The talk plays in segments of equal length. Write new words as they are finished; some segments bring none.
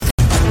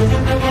Hello,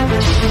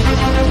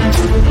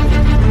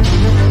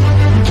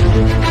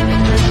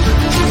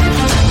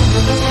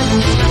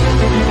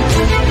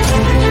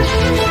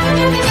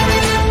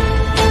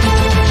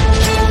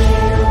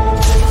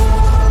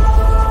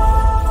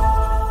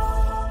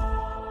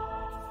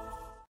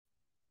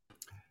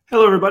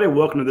 everybody.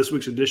 Welcome to this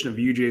week's edition of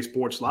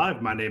UGASports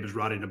Live. My name is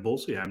Radi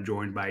Nabulsi. I'm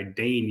joined by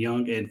Dayne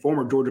Young and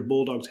former Georgia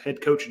Bulldogs head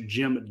coach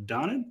Jim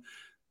Donnan,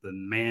 the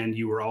man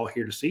you were all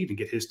here to see to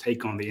get his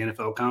take on the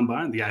NFL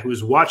Combine, the guy who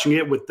is watching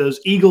it with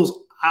those Eagles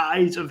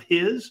eyes of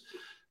his.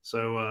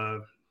 So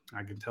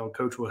I can tell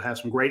Coach will have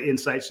some great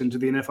insights into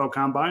the NFL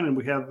Combine. And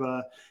we have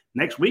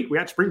next week, we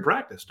got spring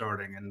practice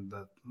starting. And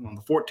on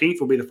the 14th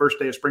will be the first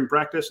day of spring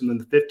practice. And then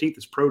the 15th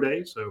is pro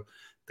day. So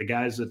the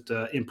guys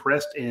that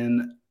impressed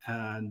in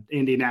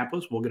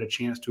Indianapolis will get a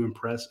chance to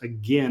impress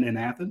again in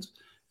Athens.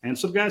 And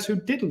some guys who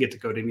didn't get to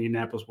go to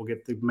Indianapolis will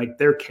get to make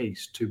their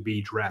case to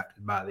be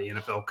drafted by the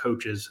NFL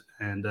coaches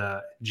and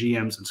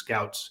GMs and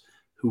scouts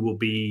who will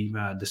be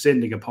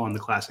descending upon the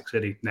Classic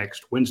City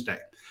next Wednesday.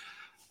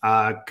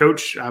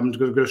 Coach, I'm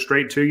going to go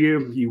straight to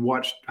you.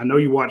 I know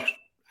you watched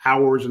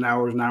hours and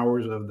hours and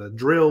hours of the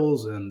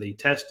drills and the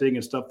testing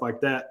and stuff like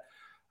that.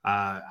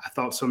 I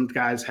thought some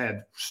guys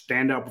had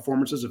standout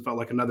performances. It felt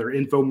like another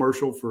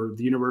infomercial for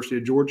the University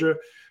of Georgia.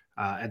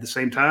 At the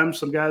same time,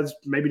 some guys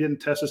maybe didn't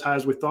test as high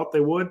as we thought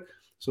they would.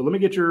 So let me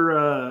get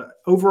your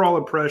overall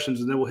impressions,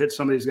 and then we'll hit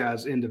some of these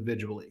guys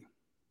individually.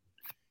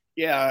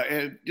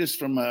 Yeah, just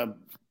from a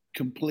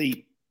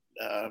complete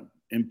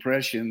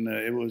impression,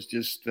 it was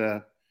just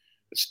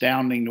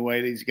astounding the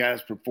way these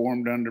guys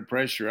performed under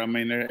pressure. I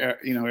mean,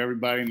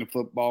 everybody in the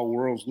football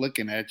world's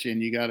looking at you,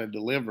 and you got to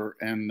deliver.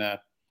 And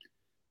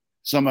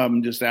some of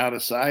them just out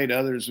of sight.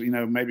 Others,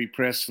 maybe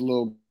pressed a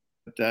little.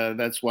 But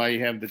that's why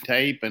you have the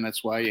tape, and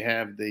that's why you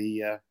have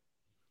the,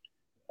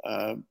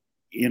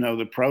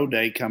 the pro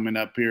day coming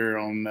up here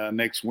on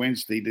next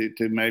Wednesday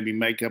to maybe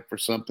make up for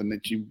something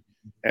that you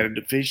had a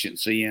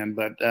deficiency in.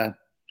 But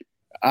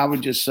I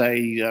would just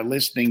say,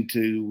 listening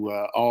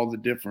to all the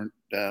different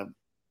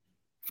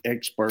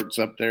experts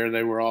up there,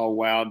 they were all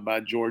wowed by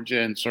Georgia,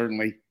 and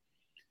certainly,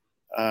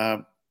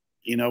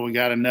 we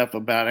got enough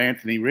about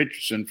Anthony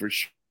Richardson for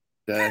sure.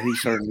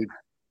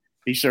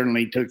 He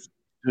certainly took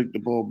the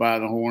bull by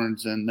the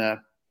horns. And, the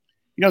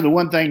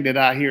one thing that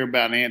I hear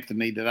about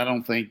Anthony that I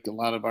don't think a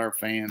lot of our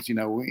fans,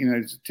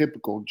 it's a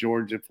typical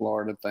Georgia,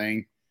 Florida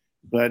thing.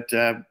 But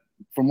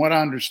from what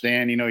I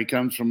understand, he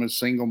comes from a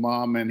single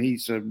mom, and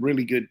he's a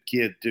really good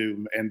kid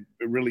too, and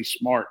really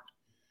smart.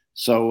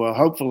 So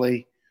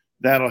hopefully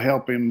that'll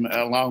help him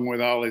along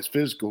with all his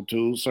physical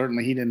tools.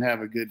 Certainly he didn't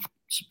have a good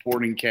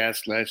supporting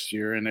cast last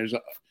year, and there's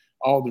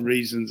all the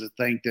reasons to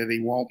think that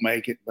he won't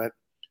make it, but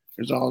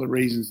there's all the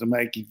reasons to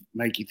make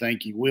you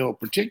think he will,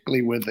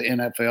 particularly with the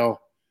NFL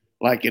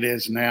like it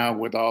is now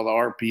with all the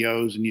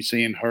RPOs, and you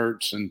seeing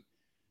Hurts and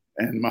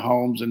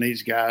Mahomes and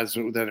these guys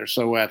that are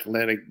so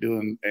athletic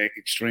doing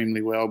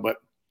extremely well. But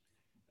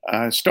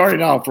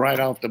started off right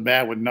off the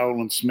bat with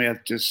Nolan Smith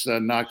just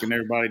knocking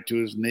everybody to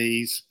his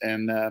knees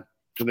and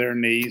to their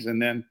knees, and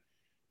then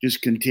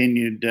just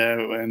continued.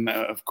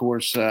 Of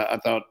course, I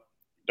thought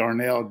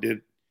Darnell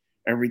did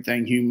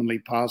everything humanly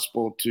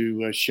possible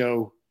to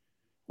show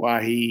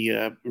why he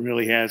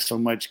really has so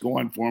much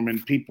going for him.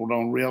 And people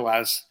don't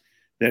realize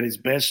that his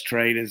best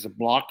trait as a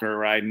blocker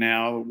right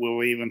now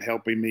will even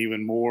help him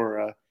even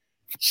more.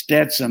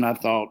 Stetson, I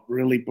thought,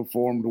 really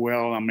performed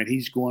well. I mean,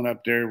 he's going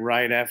up there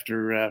right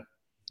after,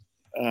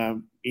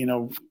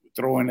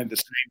 throwing at the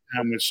same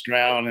time with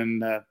Stroud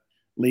and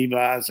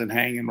Levi's and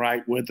hanging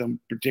right with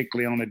them,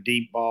 particularly on the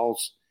deep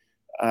balls.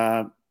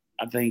 I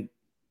think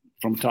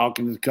from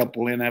talking to a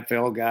couple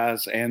NFL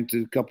guys and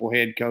to a couple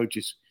head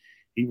coaches,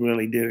 he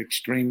really did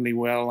extremely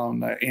well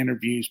on the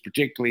interviews,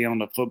 particularly on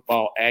the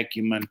football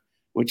acumen,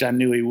 which I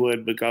knew he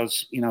would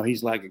because,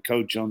 he's like a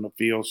coach on the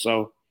field.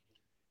 So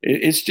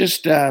it's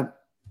just a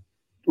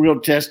real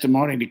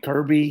testimony to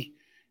Kirby,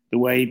 the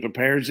way he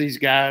prepares these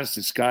guys,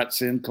 to Scott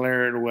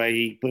Sinclair, the way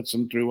he puts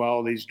them through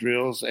all these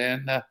drills,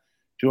 and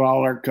to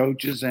all our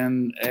coaches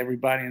and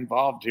everybody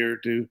involved here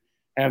to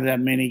have that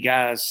many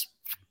guys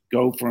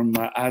go from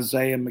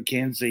Isaiah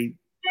McKenzie,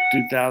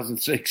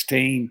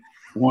 2016,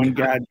 one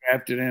guy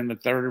drafted in the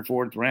third or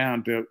fourth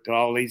round to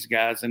all these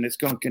guys. And it's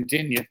going to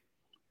continue.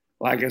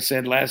 Like I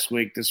said last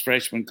week, this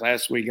freshman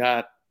class we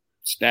got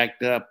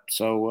stacked up.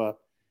 So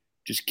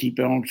just keep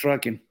it on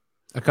trucking.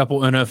 A couple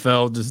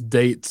NFL just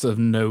dates of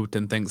note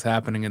and things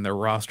happening in their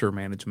roster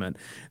management.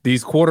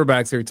 These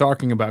quarterbacks you're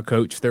talking about,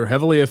 Coach, they're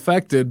heavily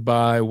affected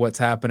by what's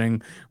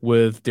happening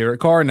with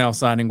Derek Carr now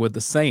signing with the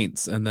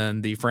Saints. And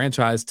then the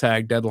franchise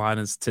tag deadline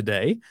is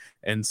today.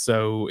 And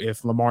so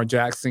if Lamar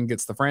Jackson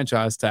gets the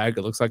franchise tag,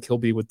 it looks like he'll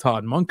be with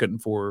Todd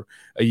Monken for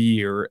a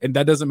year. And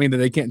that doesn't mean that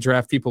they can't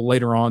draft people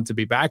later on to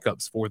be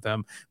backups for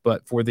them.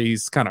 But for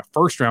these kind of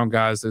first-round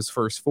guys, those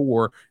first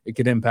four, it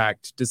could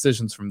impact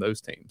decisions from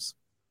those teams.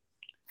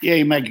 Yeah,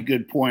 you make a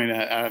good point.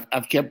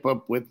 I've kept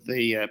up with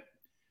the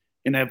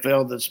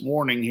NFL this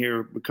morning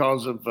here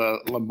because of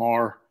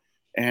Lamar,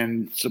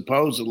 and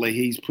supposedly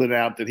he's put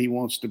out that he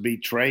wants to be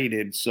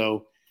traded.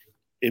 So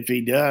if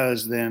he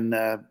does, then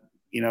they're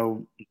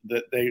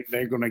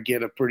going to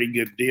get a pretty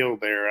good deal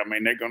there. I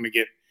mean, they're going to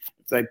get,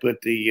 if they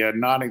put the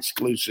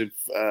non-exclusive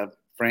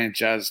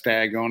franchise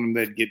tag on them,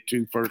 they'd get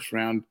 2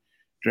 first-round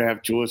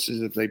draft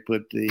choices. If they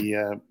put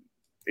the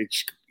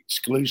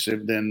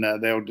exclusive, then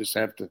they'll just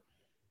have to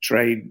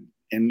trade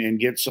and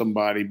get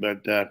somebody.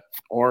 But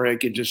or they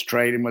could just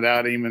trade him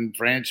without even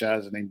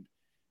franchising him.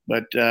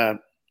 But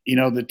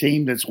the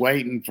team that's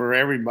waiting for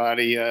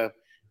everybody, the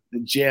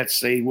Jets,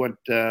 see what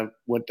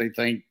they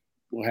think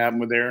will happen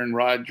with Aaron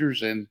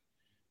Rodgers, and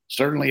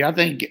certainly I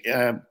think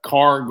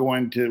Carr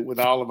going to, with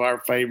all of our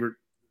favorite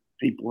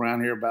people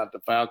around here about the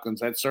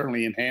Falcons, that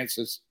certainly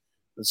enhances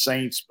the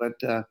Saints. But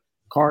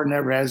Carr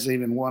never has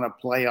even won a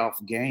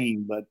playoff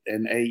game, but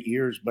in 8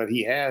 years. But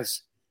he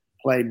has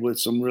played with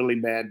some really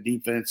bad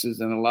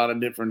defenses and a lot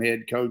of different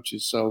head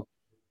coaches. So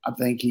I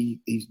think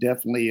he's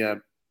definitely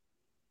a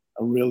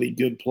really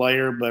good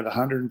player. But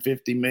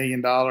 $150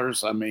 million,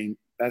 I mean,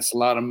 that's a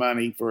lot of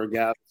money for a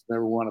guy that's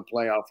never won a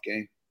playoff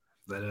game.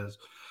 That is.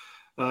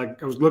 I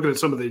was looking at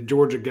some of the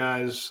Georgia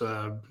guys.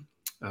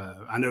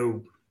 I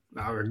know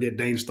I'll get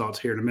Dayne's thoughts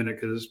here in a minute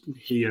because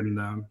he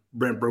and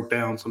Brent broke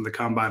down some of the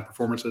combine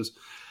performances.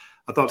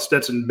 I thought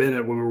Stetson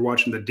Bennett, when we were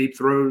watching the deep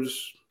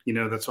throws,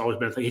 that's always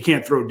been a thing. He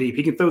can't throw deep.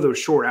 He can throw those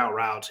short out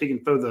routes. He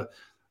can throw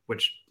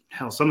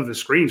some of his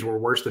screens were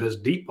worse than his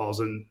deep balls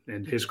in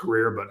his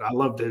career. But I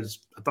loved I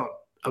thought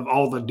of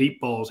all the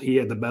deep balls, he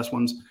had the best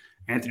ones.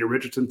 Anthony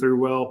Richardson threw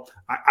well.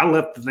 I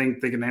left the thing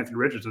thinking Anthony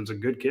Richardson's a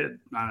good kid.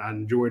 I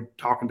enjoyed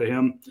talking to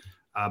him.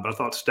 But I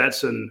thought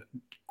Stetson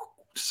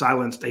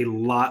silenced a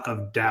lot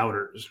of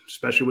doubters,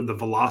 especially with the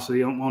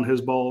velocity on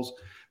his balls.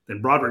 Then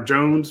Broderick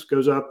Jones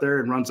goes out there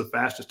and runs the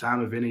fastest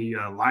time of any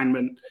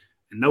lineman.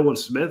 And Nolan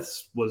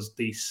Smith's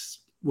his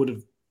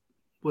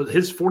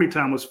 40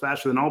 time was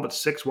faster than all but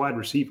 6 wide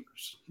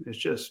receivers. It's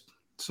just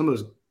some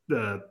of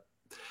those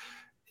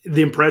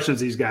the impressions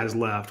these guys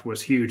left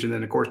was huge. And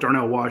then, of course,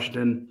 Darnell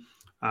Washington,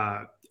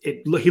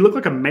 he looked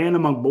like a man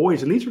among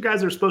boys. And these are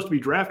guys that are supposed to be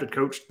drafted,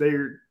 Coach.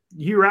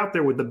 You're out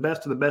there with the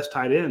best of the best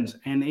tight ends.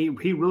 And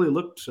he really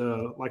looked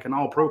like an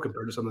all-pro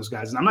compared to some of those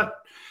guys. And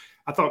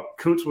I thought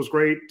Kuntz was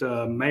great.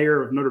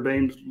 Mayer of Notre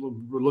Dame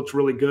looks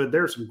really good.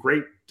 There are some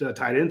great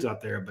tight ends out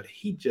there, but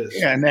he just –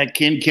 yeah, and that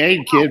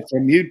Kincaid kid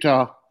from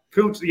Utah.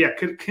 Kuntz, yeah,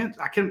 Kent,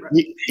 I can't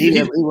 –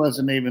 he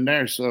wasn't even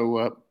there.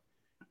 So,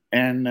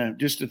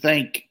 just to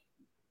thank –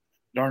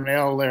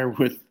 Darnell there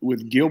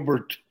with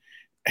Gilbert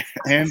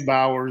and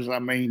Bowers. I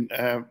mean,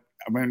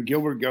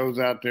 Gilbert goes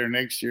out there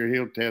next year,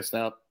 he'll test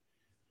out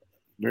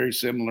very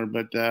similar.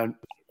 But a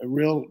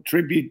real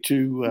tribute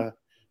to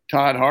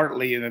Todd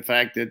Hartley and the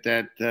fact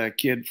that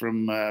kid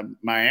from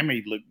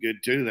Miami looked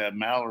good too. That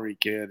Mallory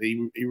kid,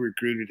 he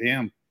recruited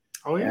him.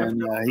 Oh yeah,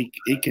 and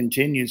he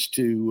continues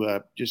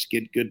to just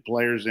get good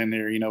players in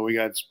there. We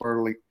got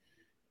Sperling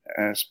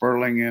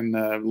and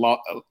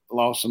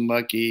Lawson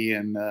Lucky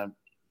and.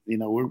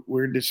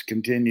 We're just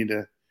continue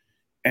to,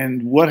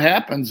 and what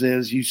happens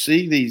is you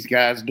see these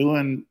guys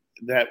doing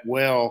that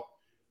well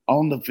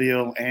on the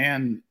field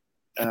and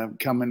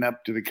coming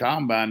up to the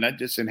combine. That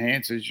just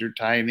enhances your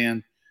tight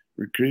end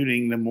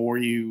recruiting the more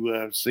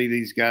you see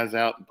these guys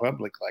out in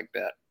public like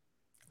that.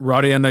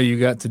 Radi, I know you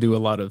got to do a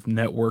lot of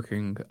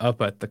networking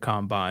up at the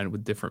combine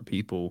with different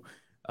people.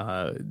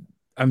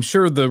 I'm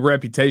sure the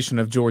reputation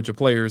of Georgia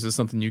players is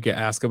something you get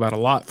asked about a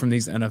lot from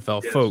these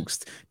NFL folks.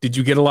 Did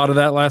you get a lot of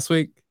that last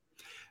week?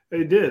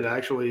 They did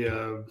actually.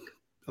 A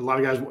lot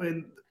of guys,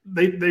 and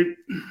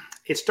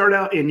it started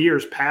out in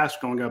years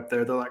past going up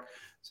there. They're like,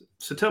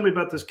 so tell me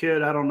about this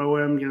kid. I don't know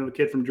him. The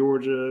kid from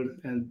Georgia,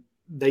 and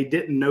they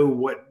didn't know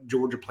what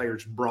Georgia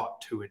players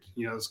brought to it.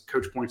 As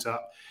Coach points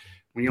out,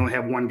 when you only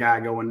have one guy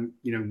going,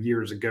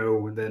 years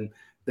ago, and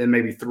then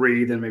maybe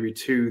 3, then maybe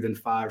 2, then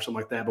 5, or something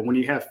like that. But when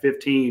you have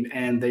 15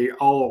 and they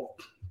all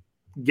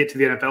get to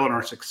the NFL and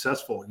are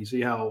successful, you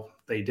see how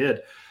they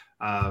did.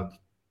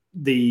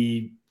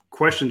 The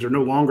questions are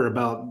no longer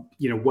about,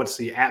 what's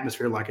the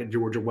atmosphere like at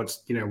Georgia?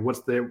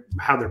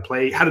 how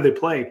do they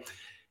play?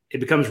 It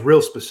becomes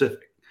real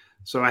specific.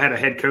 So I had a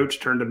head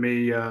coach turn to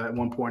me at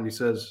one point and he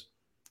says,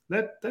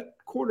 that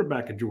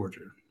quarterback at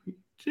Georgia,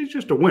 he's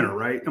just a winner,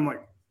 right? I'm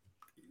like,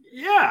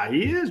 yeah,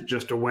 he is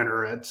just a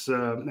winner. It's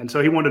and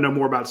so he wanted to know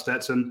more about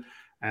Stetson.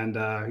 And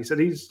he said,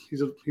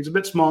 he's a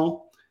bit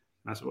small.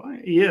 And I said, well,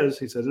 he is.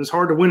 He says, it's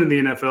hard to win in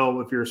the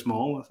NFL if you're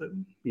small. I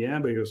said, yeah,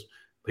 but he goes,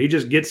 but he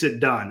just gets it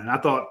done. And I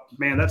thought,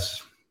 man,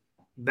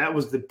 that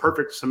was the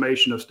perfect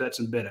summation of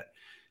Stetson Bennett.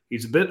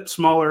 He's a bit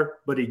smaller,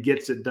 but he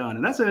gets it done.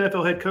 And that's an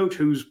NFL head coach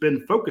who's been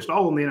focused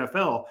all on the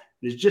NFL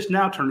and is just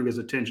now turning his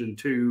attention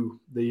to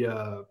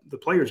the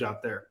players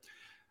out there.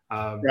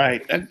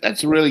 Right.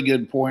 That's a really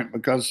good point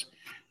because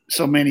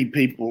so many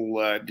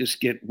people just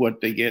get what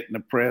they get in the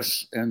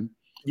press. And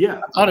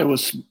yeah,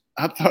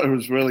 I thought it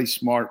was really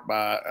smart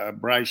by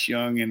Bryce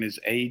Young and his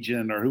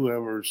agent or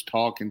whoever's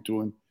talking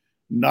to him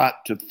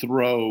not to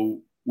throw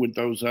with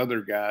those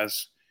other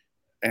guys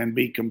and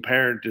be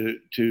compared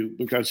to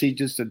because he's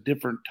just a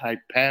different type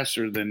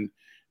passer than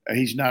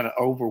he's not an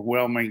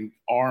overwhelming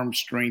arm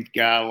strength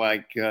guy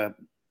like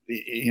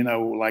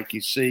like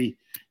you see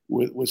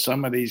with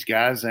some of these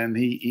guys, and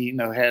he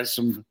has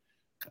some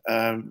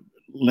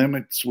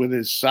limits with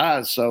his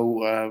size.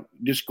 So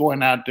just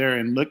going out there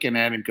and looking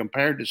at him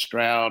compared to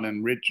Stroud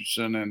and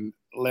Richardson and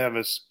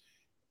Levis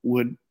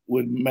would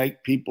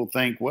make people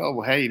think,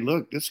 well, hey,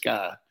 look, this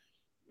guy,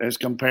 as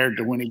compared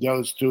to when he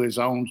goes to his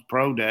own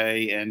pro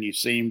day and you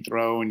see him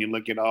throw and you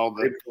look at all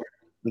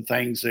the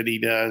things that he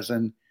does.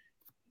 And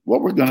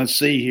what we're going to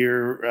see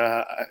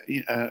here,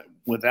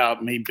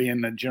 without me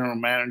being the general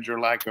manager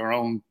like our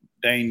own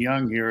Dayne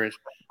Young here, is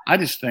I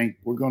just think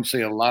we're going to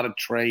see a lot of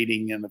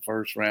trading in the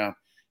first round.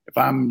 If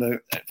I'm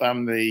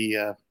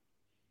the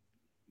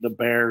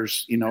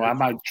Bears, I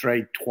might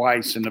trade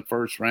twice in the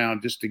first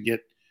round just to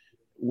get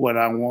what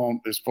I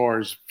want as far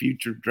as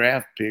future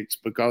draft picks,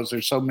 because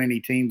there's so many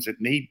teams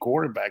that need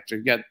quarterbacks.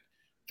 They've got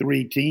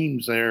 3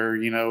 teams there,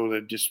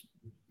 that just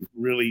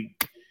really,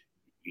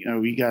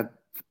 you got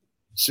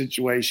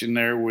situation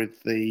there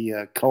with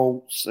the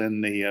Colts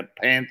and the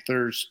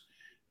Panthers,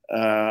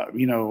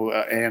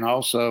 and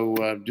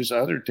also just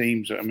other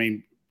teams. I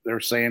mean,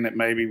 they're saying that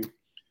maybe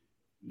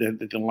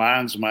that the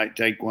Lions might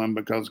take one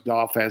because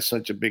Goff has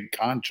such a big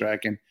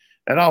contract, and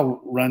that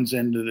all runs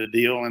into the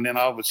deal. And then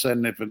all of a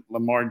sudden, if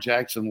Lamar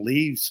Jackson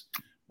leaves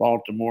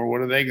Baltimore,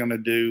 what are they going to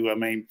do? I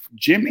mean,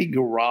 Jimmy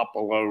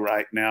Garoppolo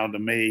right now, to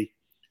me,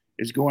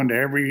 is going to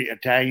every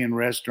Italian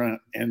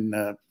restaurant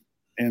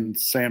in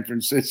San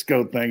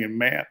Francisco thinking,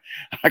 man,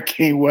 I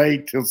can't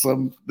wait till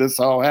this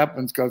all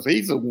happens, because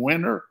he's a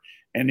winner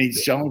and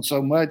he's shown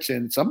so much,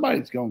 and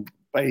somebody's going to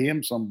pay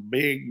him some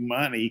big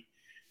money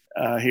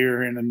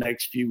here in the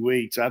next few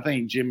weeks. I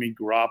think Jimmy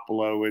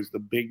Garoppolo is the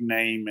big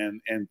name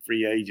in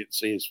free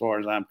agency as far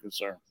as I'm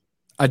concerned.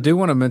 I do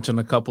want to mention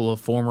a couple of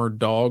former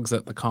Dogs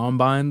at the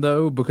Combine,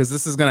 though, because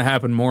this is going to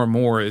happen more and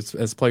more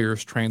as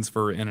players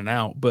transfer in and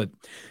out. But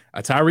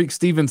Tyreek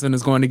Stevenson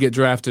is going to get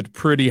drafted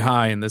pretty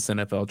high in this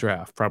NFL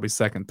draft, probably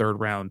second, third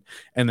round.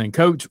 And then,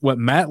 Coach, what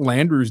Matt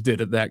Landers did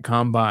at that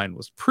Combine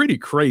was pretty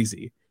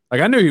crazy.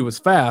 Like, I knew he was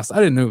fast. I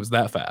didn't know he was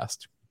that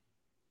fast.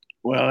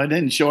 Well, I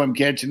didn't show him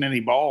catching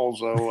any balls,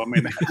 though. I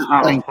mean,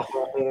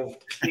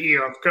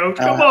 Coach,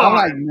 come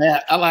on.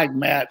 I like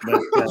Matt, but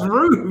that's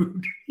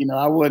rude.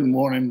 I wouldn't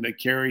want him to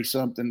carry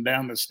something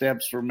down the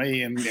steps for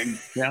me and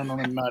count on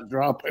him not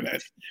dropping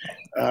it.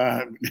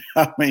 I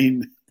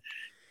mean,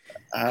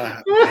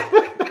 and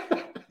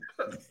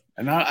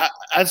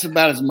that's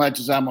about as much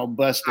as I'm gonna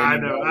bust him. I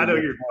know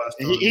you're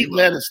busting. He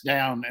let us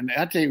down, and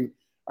I tell you,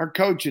 our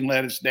coaching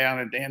let us down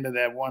at the end of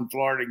that one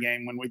Florida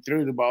game when we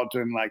threw the ball to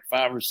him like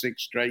 5 or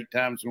 6 straight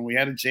times when we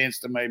had a chance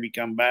to maybe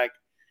come back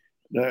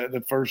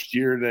the first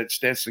year that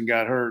Stetson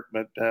got hurt.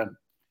 But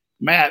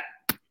Matt,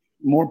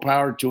 more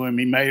power to him.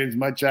 He made as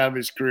much out of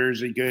his career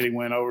as he could. He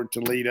went over to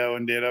Toledo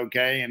and did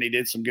okay, and he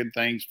did some good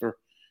things for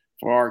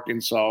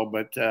Arkansas.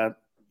 But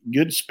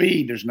good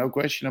speed, there's no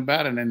question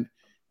about it. And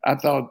I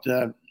thought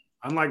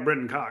unlike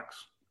Brenton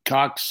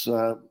Cox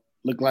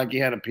looked like he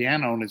had a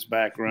piano on his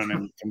back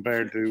running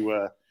compared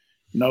to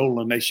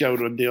Nolan. They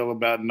showed a deal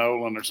about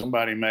Nolan, or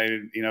somebody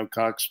made it,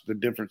 Cox, the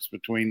difference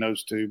between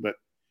those two. But,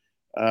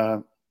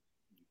 can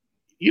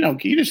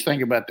you just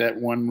think about that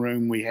one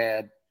room we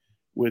had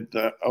with,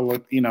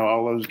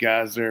 all those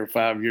guys there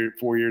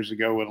 4 years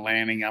ago with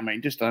Lanning. I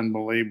mean, just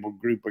unbelievable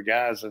group of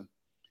guys. And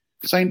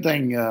same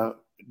thing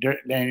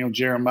Daniel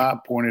Jeremiah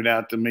pointed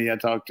out to me. I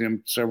talked to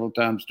him several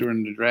times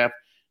during the draft.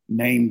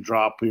 Name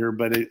drop here,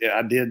 but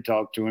I did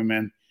talk to him,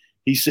 and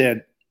he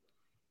said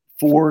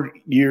 4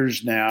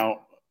 years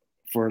now,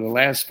 for the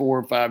last 4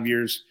 or 5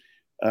 years,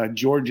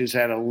 Georgia's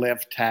had a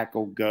left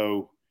tackle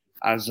go.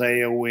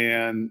 Isaiah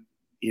Wynn,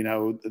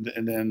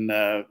 and then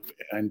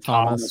and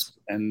Thomas,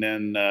 and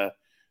then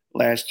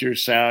last year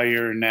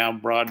Salyer, and now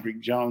Broderick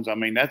Jones. I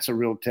mean, that's a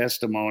real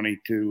testimony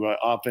to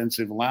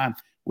offensive line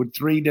with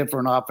 3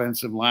 different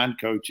offensive line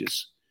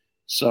coaches.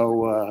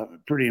 So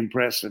pretty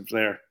impressive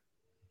there.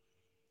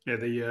 Yeah,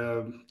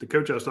 the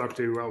coach I was talking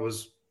to,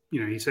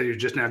 he said he was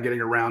just now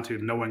getting around to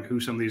knowing who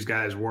some of these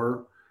guys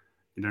were,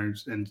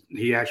 and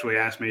he actually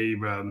asked me,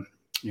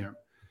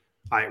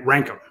 I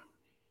rank them.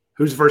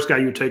 Who's the first guy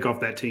you would take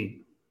off that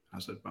team? I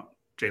said, well,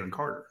 Jalen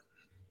Carter.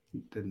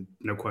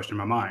 No question in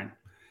my mind.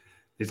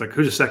 He's like,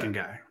 who's the second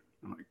guy?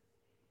 I'm like,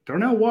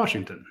 Darnell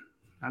Washington.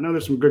 I know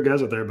there's some good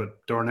guys out there,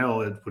 but Darnell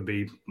would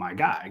be my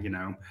guy,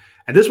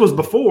 And this was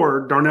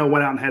before Darnell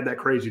went out and had that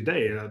crazy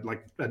day.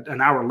 Like an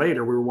hour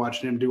later, we were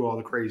watching him do all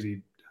the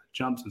crazy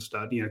jumps and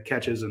stuff,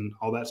 catches and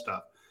all that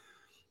stuff.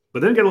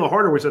 But then it got a little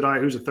harder. We said, all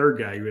right, who's the third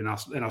guy? And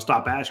I'll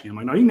stop asking him.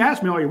 I'm like, no, you can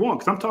ask me all you want,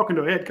 because I'm talking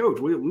to a head coach.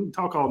 We can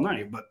talk all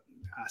night. But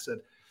I said,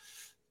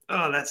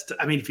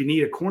 if you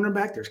need a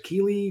cornerback, there's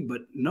Keeley,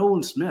 but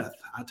Nolan Smith.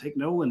 I'll take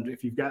Nolan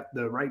if you've got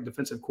the right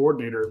defensive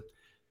coordinator.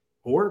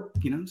 Or,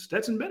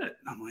 Stetson Bennett.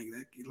 I'm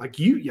like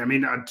you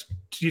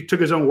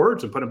took his own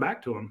words and put them back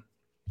to him.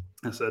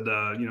 I said,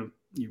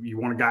 you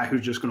want a guy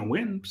who's just going to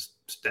win.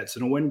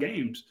 Stetson will win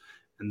games.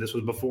 And this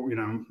was before,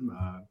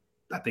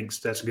 I think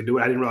Stetson could do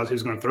it. I didn't realize he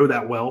was going to throw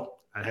that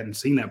well. I hadn't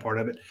seen that part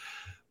of it.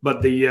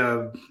 But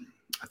I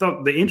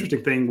thought the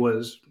interesting thing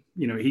was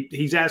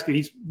he's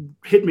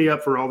hit me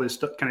up for all this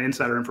kind of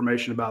insider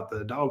information about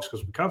the Dogs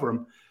because we cover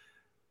them.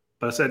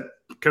 But I said,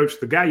 Coach,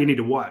 the guy you need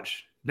to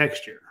watch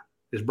next year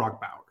is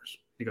Brock Bowers.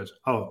 He goes,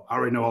 oh, I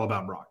already know all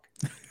about Brock.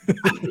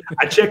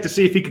 I checked to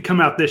see if he could come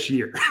out this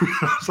year.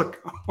 I was like,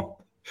 oh.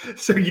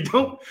 So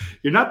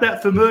you're not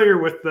that familiar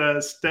with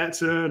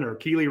Stetson or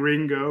Keely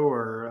Ringo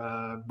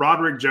or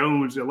Broderick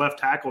Jones, the left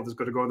tackle that's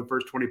going to go in the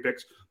first 20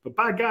 picks. But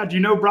by God, you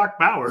know Brock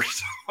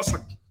Bowers. I was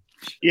like,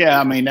 yeah,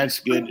 I mean, that's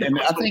good. And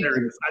I think,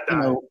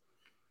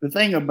 the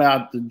thing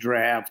about the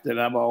draft that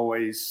I've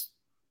always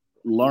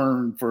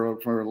learned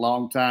for a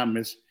long time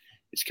is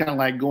it's kind of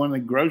like going to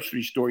the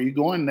grocery store. You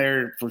go in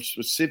there for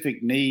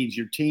specific needs.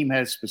 Your team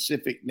has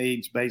specific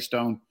needs based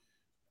on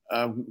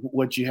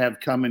what you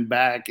have coming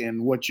back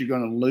and what you're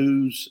going to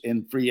lose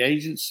in free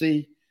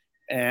agency.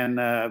 And,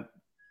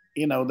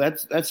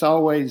 that's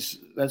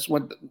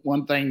what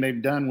one thing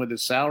they've done with the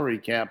salary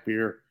cap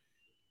here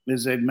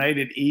is they've made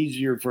it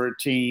easier for a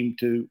team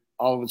to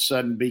all of a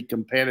sudden be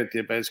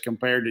competitive as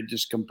compared to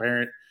just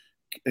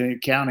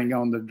counting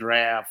on the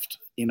draft,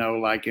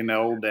 like in the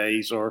old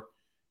days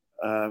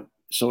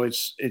so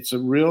it's a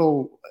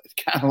real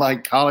kind of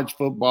like college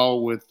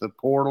football with the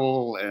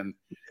portal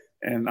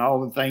and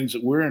all the things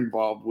that we're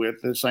involved with.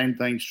 The same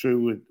thing's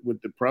true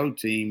with the pro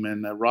team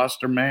and the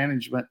roster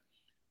management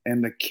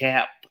and the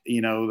cap,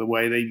 the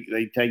way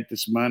they take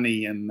this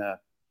money. And,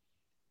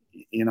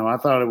 I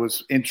thought it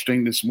was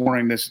interesting this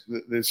morning,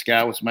 this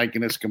guy was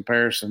making this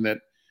comparison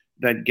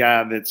that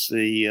guy that's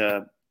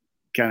the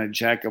kind of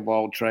jack of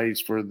all trades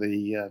for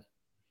the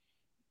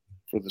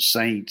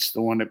Saints,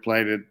 the one that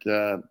played at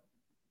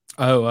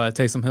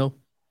Taysom Hill.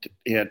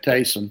 Yeah,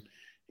 Taysom.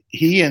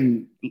 He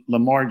and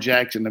Lamar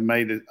Jackson have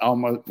made it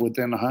almost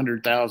within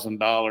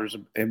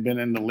 $100,000 and been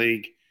in the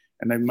league,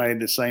 and they've made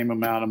the same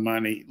amount of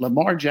money.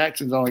 Lamar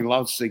Jackson's only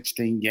lost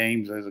 16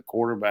 games as a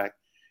quarterback,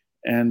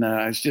 and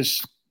it's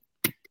just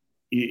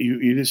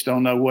you just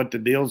don't know what the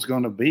deal's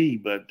going to be.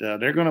 But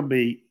they're going to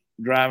be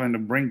driving the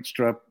Brinks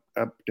truck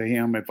up to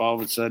him if all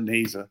of a sudden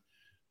he's a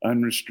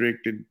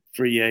unrestricted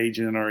free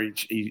agent, or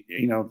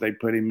if they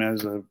put him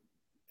as a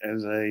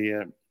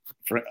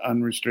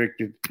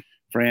unrestricted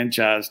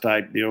franchise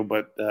type deal.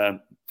 But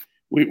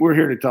we're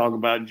here to talk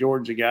about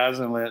Georgia, guys,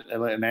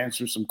 and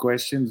answer some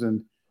questions.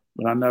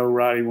 But I know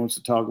Roddy wants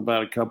to talk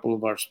about a couple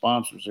of our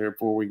sponsors here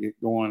before we get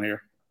going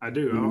here. I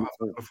do.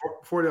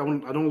 Before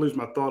I don't lose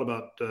my thought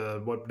about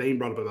what Dayne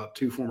brought up about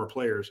two former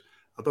players.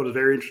 I thought it was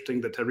very interesting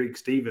that Tariq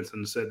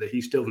Stevenson said that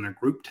he's still in a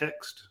group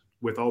text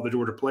with all the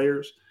Georgia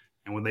players.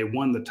 And when they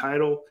won the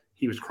title,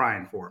 he was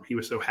crying for him. He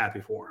was so happy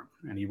for him.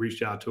 And he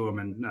reached out to him,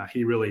 and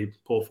he really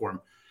pulled for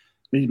him.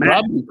 He's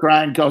probably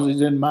crying because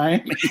he's in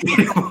Miami.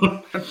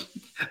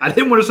 I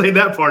didn't want to say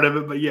that part of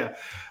it, but yeah.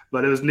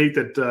 But it was neat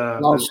that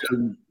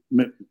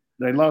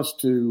they lost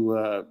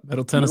to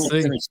Middle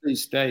Tennessee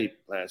State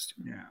last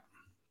year. Yeah.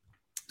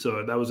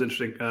 So that was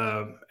interesting.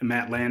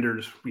 Matt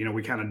Landers,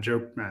 we kind of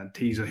joke,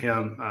 teasing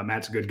him.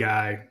 Matt's a good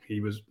guy.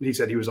 He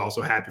said he was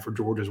also happy for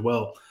Georgia as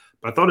well.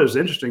 But I thought it was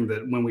interesting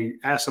that when we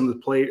asked some of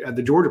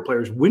the Georgia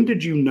players, when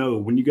did you know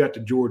when you got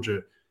to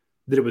Georgia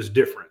that it was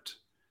different?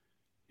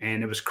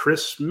 And it was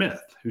Chris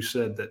Smith who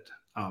said that,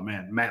 oh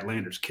man, Matt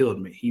Landers killed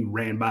me. He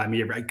ran by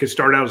me. I could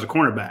start out as a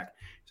cornerback.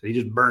 So he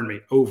just burned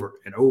me over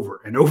and over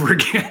and over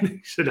again.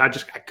 He said, I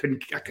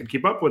couldn't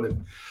keep up with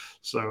him.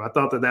 So I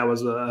thought that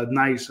was a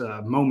nice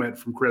moment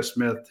from Chris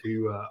Smith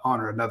to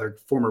honor another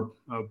former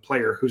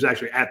player who's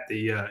actually at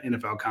the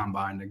NFL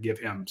Combine to give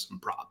him some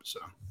props. So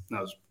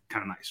that was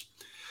kind of nice.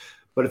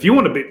 But if you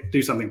want to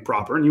do something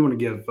proper and you want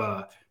to give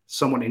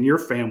someone in your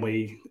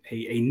family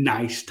a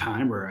nice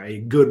time or a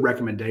good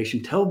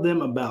recommendation, tell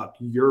them about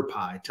Your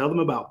Pie. Tell them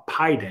about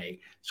Pie Day.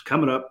 It's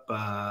coming up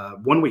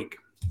 1 week,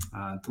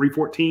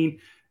 3/14.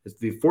 It's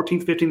the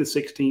 14th, 15th, and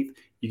 16th.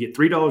 You get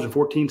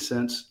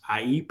 $3.14,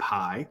 i.e.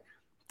 pie,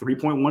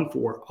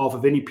 3.14 off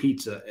of any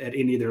pizza at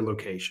any of their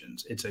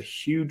locations. It's a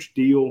huge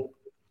deal.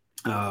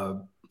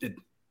 The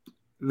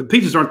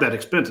pizzas aren't that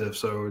expensive,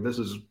 so this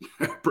is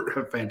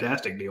a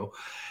fantastic deal.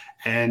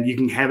 And you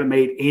can have it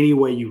made any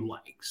way you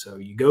like. So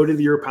you go to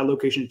the Your Pie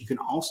location. You can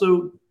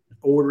also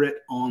order it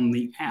on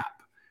the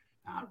app.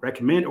 I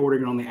recommend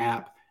ordering it on the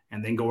app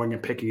and then going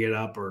and picking it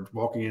up or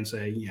walking in and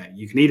say, yeah,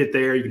 you can eat it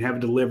there. You can have it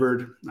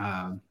delivered,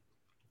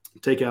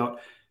 takeout.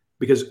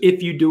 Because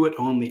if you do it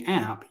on the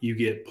app, you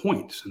get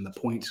points, and the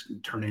points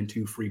turn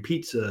into free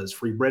pizzas,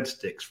 free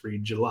breadsticks, free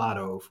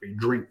gelato, free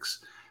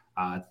drinks.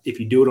 If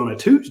you do it on a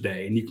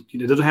Tuesday, and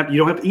you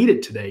don't have to eat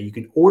it today, you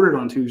can order it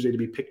on Tuesday to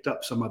be picked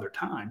up some other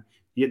time.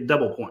 You get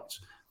double points.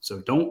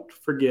 So don't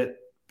forget,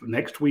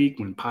 next week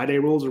when Pie Day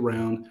rolls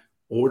around,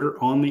 order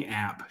on the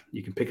app.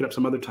 You can pick it up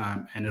some other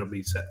time, and it'll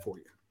be set for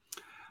you.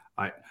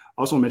 All right.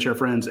 Also, mention our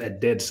friends at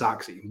Dead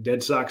Soxy. Dead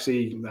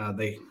Soxy,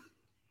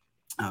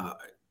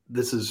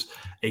 this is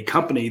a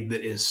company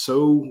that is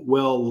so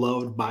well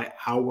loved by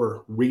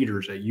our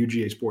readers at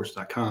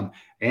UGASports.com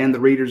and the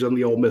readers on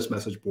the Ole Miss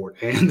message board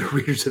and the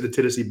readers of the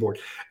Tennessee board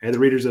and the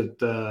readers at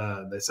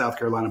the South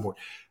Carolina board.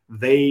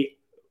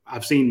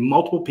 I've seen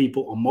multiple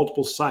people on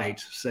multiple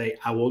sites say,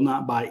 I will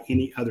not buy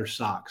any other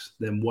socks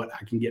than what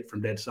I can get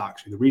from Dead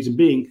Socks. And the reason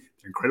being,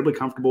 they're incredibly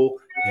comfortable.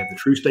 They have the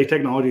True Stay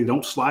technology. They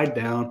don't slide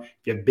down. If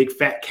you have big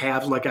fat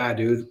calves like I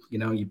do,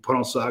 you put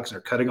on socks and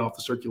they're cutting off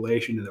the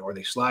circulation, or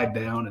they slide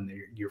down and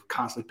you're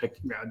constantly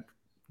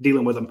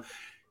dealing with them.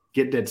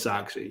 Get Dead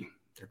Socksy.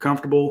 They're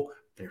comfortable.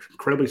 They're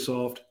incredibly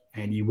soft,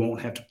 and you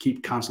won't have to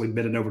keep constantly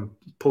bending over to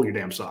pull your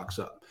damn socks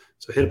up.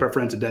 So hit up our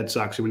friends at Dead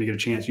Socksy when you get a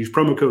chance. Use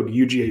promo code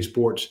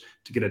UGASports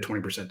to get a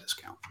 20%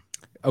 discount.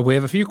 We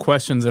have a few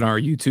questions in our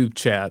YouTube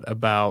chat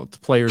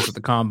about players at the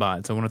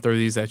combine. So I want to throw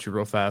these at you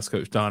real fast,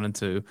 Coach Donnan,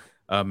 to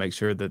make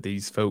sure that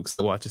these folks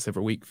that watch us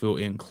every week feel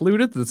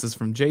included. This is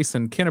from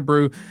Jason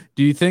Kennebrew.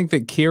 Do you think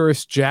that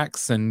Kearis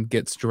Jackson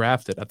gets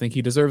drafted? I think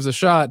he deserves a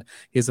shot.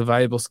 He has a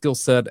valuable skill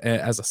set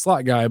as a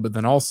slot guy, but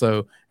then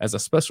also as a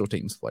special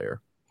teams player.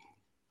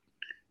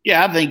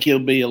 Yeah, I think he'll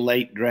be a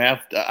late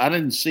draft. I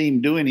didn't see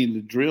him do any of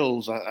the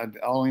drills. The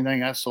only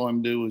thing I saw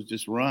him do was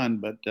just run.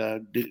 But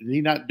did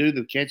he not do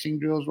the catching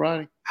drills,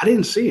 Roddy? I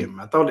didn't see him.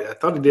 I thought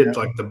he did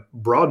like the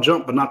broad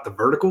jump, but not the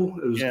vertical.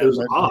 It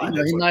was odd.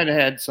 He might have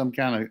had some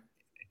kind of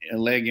a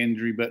leg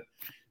injury. But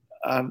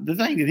the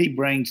thing that he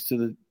brings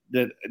to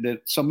that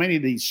so many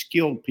of these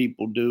skilled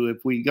people do,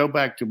 if we go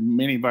back to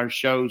many of our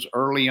shows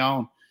early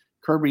on,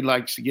 Kirby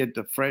likes to get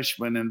the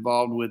freshmen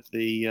involved with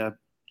the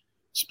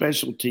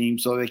special team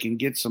so they can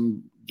get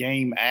some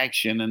game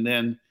action and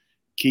then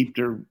keep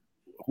their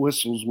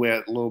whistles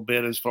wet a little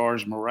bit as far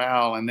as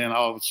morale, and then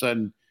all of a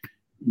sudden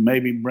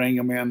maybe bring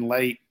them in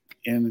late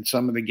in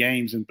some of the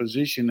games in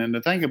position. And the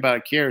thing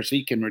about Kearis,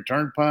 he can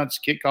return punts,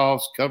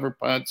 kickoffs, cover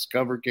punts,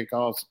 cover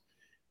kickoffs,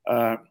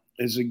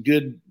 is a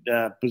good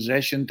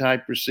possession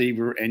type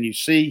receiver. And you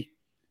see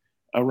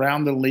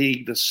around the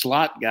league, the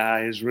slot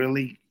guy is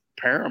really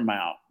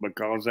paramount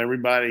because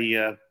everybody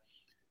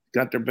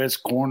got their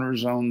best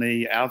corners on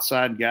the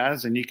outside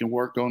guys, and you can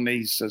work on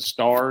these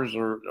stars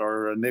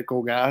or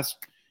nickel guys.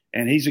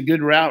 And he's a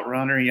good route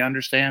runner. He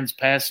understands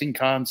passing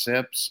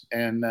concepts,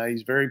 and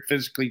he's very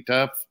physically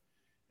tough.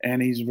 And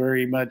he's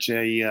very much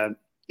to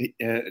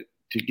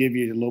give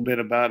you a little bit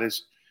about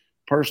his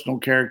personal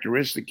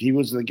characteristic, he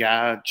was the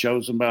guy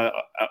chosen by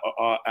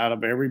out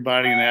of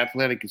everybody in the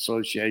Athletic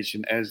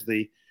Association as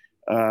the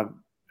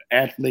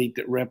athlete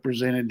that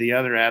represented the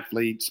other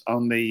athletes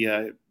on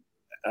the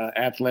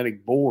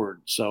athletic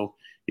board. So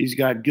he's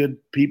got good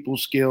people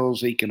skills.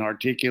 He can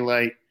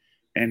articulate,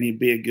 and he'd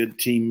be a good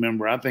team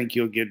member. I think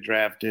he'll get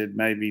drafted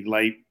maybe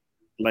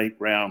late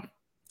round.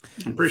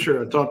 I'm pretty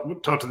sure I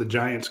talked to the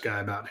Giants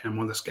guy about him,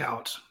 one of the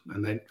scouts,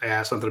 and they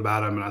asked something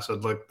about him, and I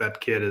said, look, that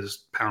kid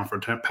is pound for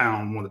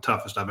pound one of the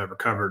toughest I've ever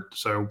covered.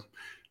 So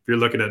if you're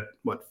looking at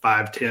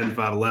 5'10",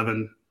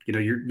 5'11",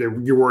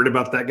 you're worried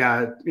about that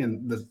guy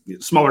and the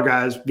smaller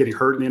guys getting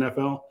hurt in the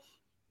NFL.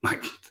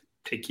 Like,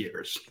 take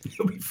years.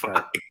 You'll be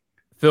fine.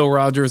 Phil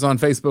Rogers on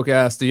Facebook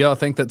asked, do y'all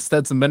think that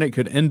Stetson Bennett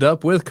could end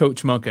up with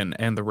Coach Monken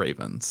and the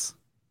Ravens?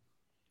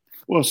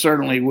 Well,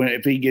 certainly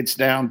if he gets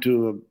down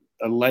to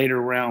a later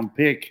round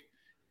pick,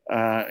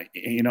 I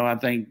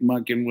think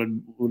Monken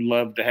would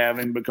love to have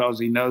him because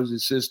he knows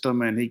his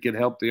system and he could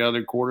help the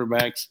other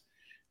quarterbacks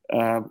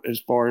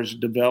as far as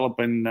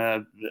developing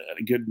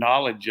good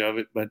knowledge of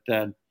it. But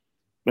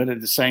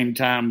at the same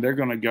time, they're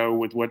going to go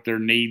with what their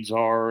needs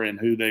are and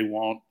who they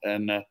want.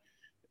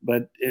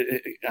 But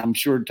I'm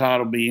sure Todd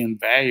will be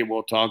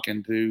invaluable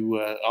talking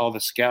to all the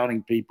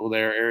scouting people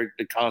there, Eric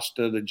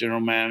DaCosta, the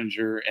general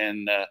manager,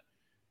 and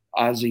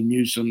Ozzie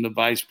Newsome, the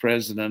vice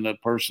president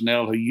of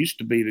personnel, who used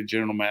to be the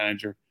general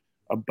manager,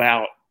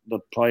 about the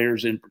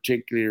players in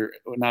particular,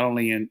 not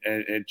only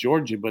at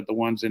Georgia, but the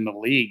ones in the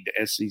league,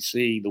 the SEC,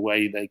 the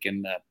way they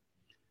can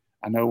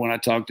I know when I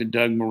talked to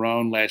Doug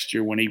Marrone last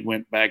year when he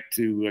went back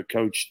to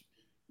coach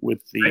with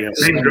the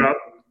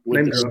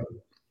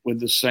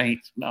the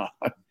Saints. No.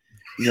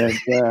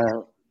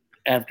 That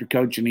after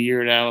coaching a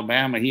year at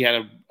Alabama, he had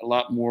a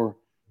lot more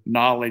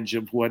knowledge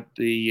of what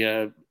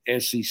the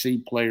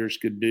SEC players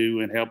could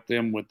do and help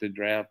them with the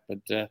draft. But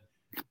the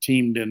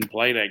team didn't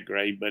play that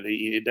great. But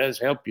it does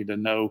help you to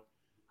know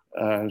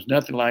there's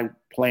nothing like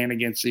playing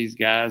against these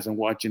guys and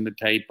watching the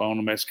tape on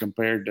them as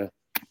compared to,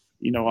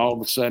 all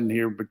of a sudden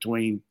here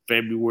between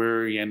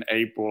February and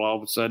April, all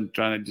of a sudden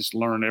trying to just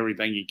learn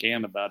everything you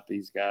can about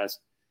these guys.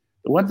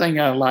 The one thing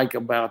I like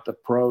about the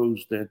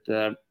pros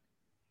that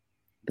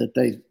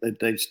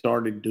they've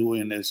started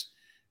doing is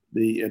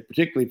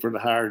particularly for the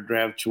higher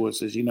draft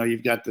choices.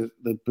 You've got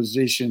the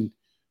position,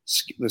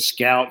 the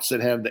scouts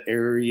that have the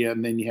area,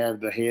 and then you have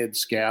the head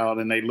scout,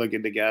 and they look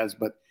at the guys.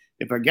 But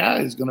if a guy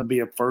is going to be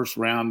a first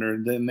rounder,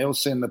 then they'll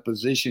send the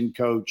position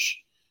coach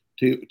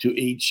to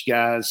each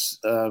guy's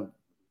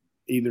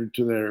either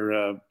to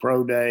their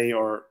pro day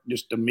or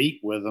just to meet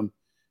with them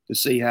to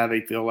see how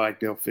they feel like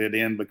they'll fit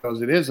in,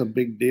 because it is a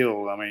big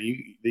deal. I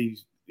mean,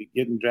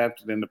 getting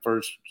drafted in the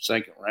first,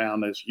 second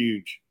round is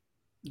huge.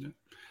 Yeah.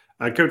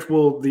 Coach,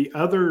 will the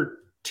other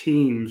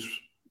teams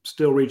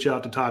still reach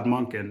out to Todd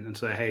Monken and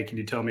say, hey, can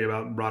you tell me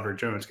about Broderick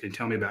Jones? Can you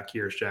tell me about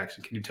Kearis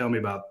Jackson? Can you tell me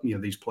about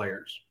these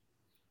players?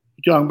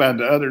 You're talking about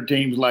the other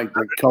teams like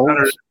the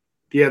Colts?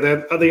 Yeah,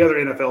 the other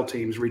NFL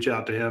teams reach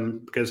out to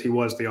him because he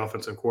was the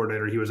offensive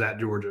coordinator. He was at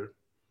Georgia.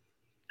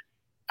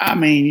 I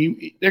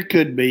mean, there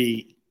could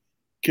be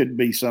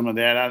some of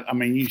that. I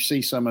mean, you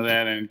see some of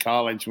that in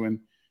college when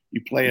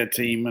you play a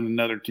team and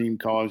another team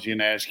calls you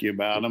and asks you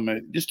about them.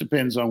 It just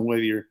depends on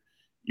whether you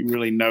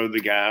really know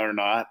the guy or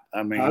not.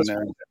 I mean,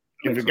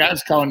 if the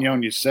guy's calling you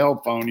on your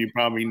cell phone, you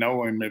probably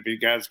know him. If the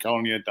guy's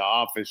calling you at the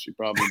office, you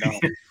probably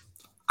don't.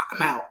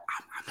 I'm out.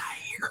 I'm not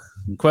here.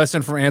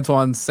 Question from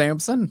Antoine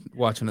Sampson,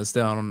 watching us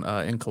down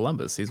in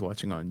Columbus. He's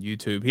watching on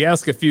YouTube. He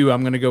asked a few.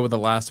 I'm going to go with the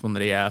last one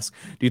that he asked.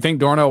 Do you think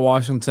Darnell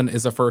Washington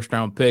is a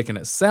first-round pick? And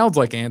it sounds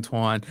like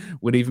Antoine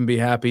would even be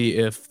happy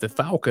if the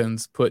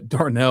Falcons put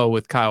Darnell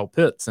with Kyle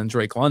Pitts and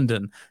Drake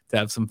London to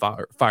have some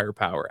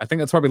firepower. I think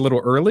that's probably a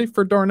little early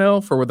for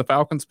Darnell for what the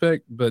Falcons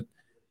pick, but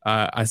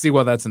I see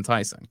why that's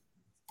enticing.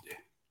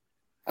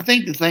 I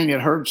think the thing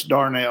that hurts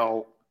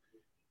Darnell,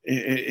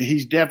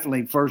 he's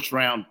definitely first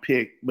round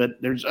pick, but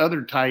there's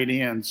other tight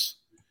ends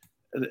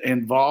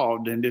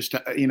involved. And just,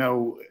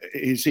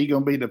 is he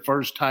going to be the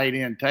first tight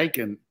end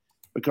taken?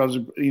 Because,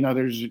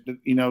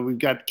 we've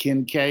got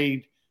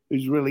Kincaid,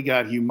 who's really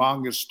got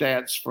humongous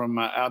stats from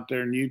out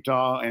there in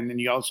Utah. And then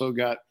you also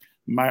got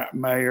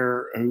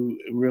Mayer, who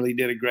really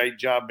did a great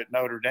job at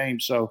Notre Dame.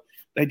 So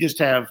they just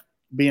have,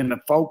 being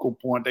the focal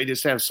point, they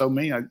just have so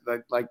many,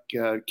 like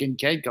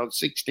Kincaid caught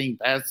 16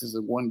 passes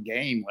in one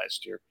game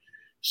last year.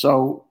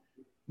 So,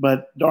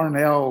 but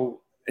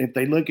Darnell, if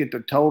they look at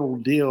the total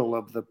deal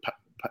of the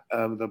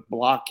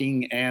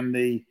blocking and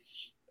the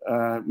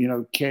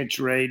catch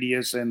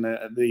radius and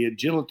the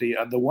agility,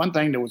 the one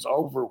thing that was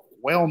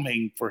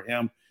overwhelming for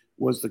him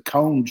was the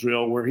cone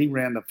drill where he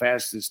ran the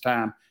fastest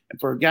time. And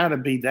for a guy to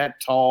be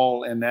that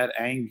tall and that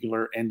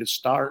angular and to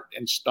start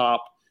and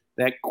stop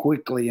that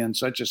quickly in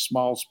such a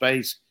small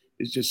space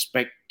is just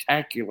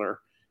spectacular.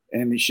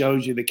 And it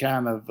shows you the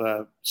kind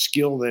of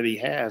skill that he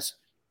has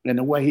and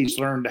the way he's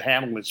learned to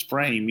handle his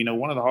frame.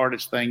 One of the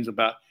hardest things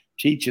about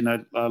teaching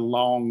a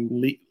long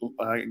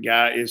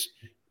guy is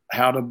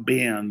how to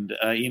bend.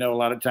 A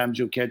lot of times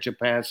you'll catch a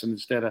pass and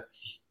instead of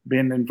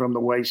bending from the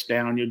waist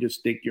down, you'll just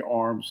stick your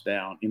arms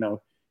down. You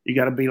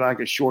got to be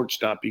like a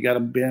shortstop. You got to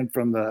bend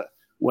from the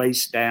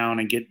waist down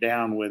and get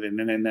down with it.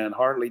 And then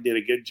Hartley did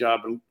a good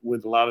job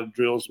with a lot of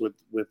drills with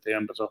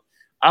him. So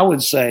I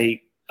would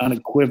say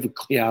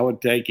unequivocally I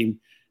would take him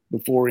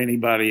before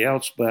anybody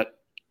else, but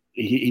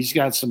he's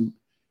got some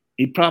 –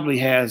 he probably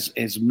has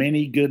as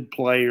many good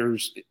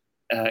players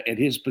at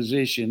his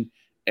position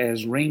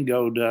as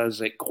Ringo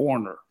does at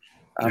corner.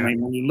 I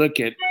mean, when you look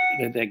at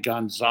that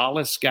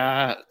Gonzalez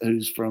guy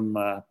who's from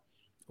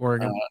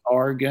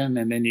Oregon,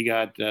 and then you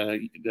got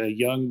the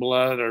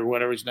Youngblood or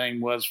whatever his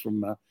name was from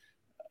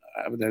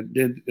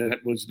that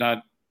was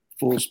not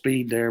full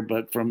speed there,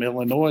 but from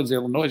Illinois.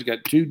 Illinois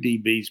got two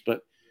DBs,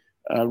 but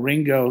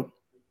Ringo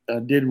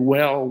did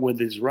well with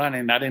his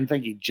running. I didn't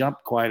think he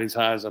jumped quite as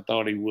high as I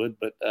thought he would,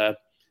 but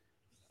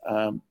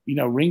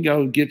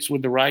Ringo gets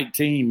with the right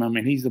team. I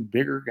mean, he's a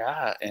bigger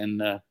guy,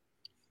 and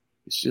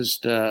it's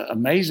just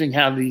amazing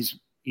how you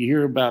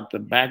hear about the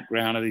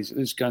background of these.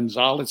 This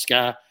Gonzalez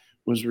guy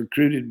was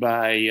recruited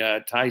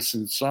by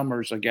Tyson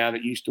Summers, a guy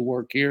that used to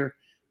work here,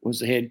 was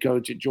the head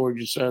coach at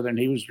Georgia Southern.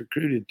 He was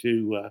recruited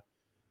to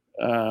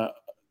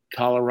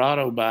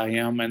Colorado by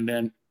him, and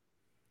then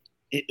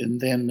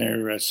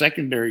their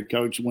secondary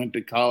coach went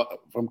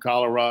from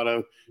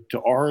Colorado to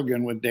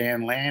Oregon with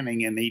Dan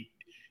Lanning, and he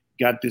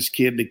got this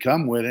kid to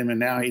come with him, and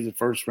now he's a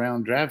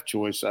first-round draft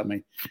choice. I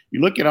mean,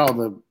 you look at all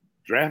the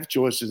draft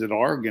choices that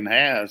Oregon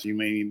has. You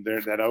mean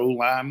there's that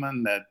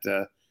O-lineman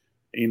that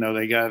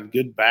they got a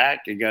good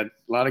back. They got a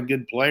lot of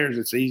good players.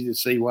 It's easy to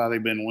see why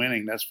they've been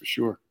winning. That's for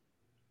sure.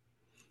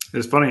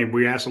 It's funny.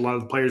 We asked a lot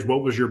of the players,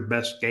 what was your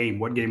best game?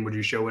 What game would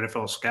you show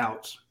NFL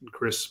scouts?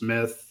 Chris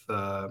Smith,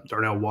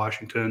 Darnell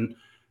Washington,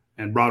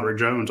 and Broderick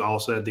Jones all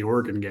said the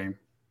Oregon game.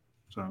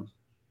 So I'm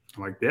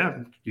like, yeah,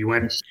 you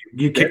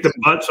kicked the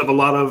butts of a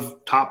lot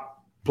of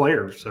top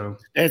players. So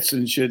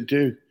Edson should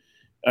too.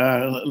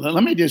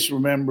 Let me just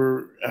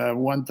remember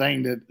one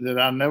thing that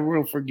I never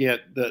will forget.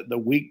 The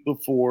week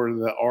before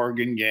the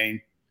Oregon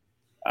game,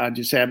 I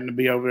just happened to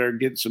be over there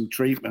getting some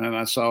treatment, and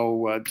I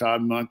saw Todd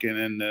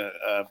Monken in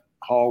the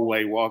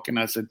hallway walking.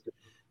 I said,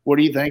 "What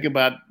do you think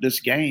about this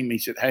game?" He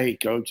said, "Hey,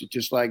 Coach, it's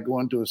just like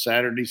going to a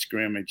Saturday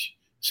scrimmage."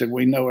 He said,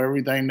 "We know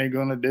everything they're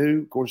going to do.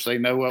 Of course, they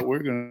know what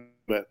we're going to do,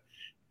 but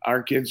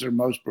our kids are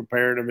most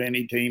prepared of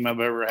any team I've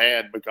ever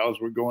had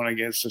because we're going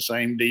against the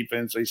same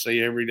defense they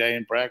see every day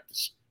in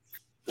practice."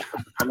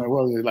 I mean,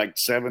 what was it, like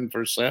 7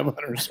 for 7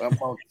 or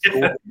something?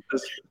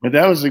 But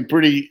that was a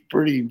pretty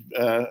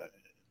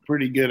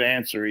good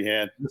answer he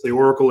had. It's the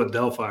Oracle at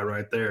Delphi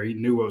right there. He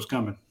knew what was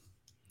coming.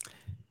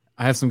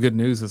 I have some good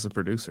news as a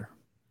producer.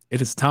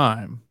 It is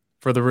time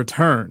for the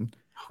return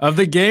of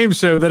the game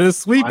show that is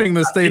sweeping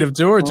the state of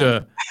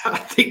Georgia. I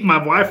think my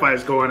Wi-Fi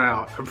is going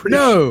out.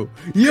 No,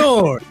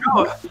 yours.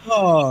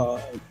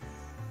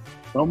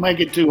 Don't make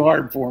it too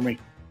hard for me.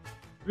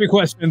 3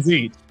 questions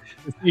each.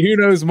 To see who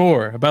knows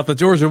more about the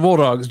Georgia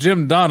Bulldogs,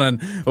 Jim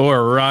Donnan or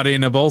Radi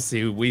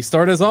Nabulsi. We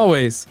start, as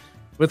always,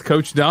 with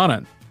Coach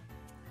Donnan.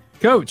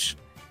 Coach,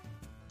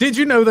 did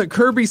you know that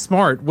Kirby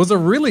Smart was a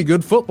really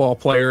good football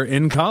player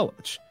in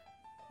college?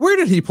 Where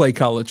did he play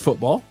college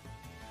football?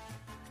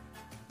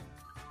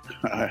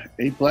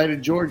 He played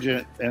at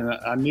Georgia, and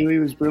I knew he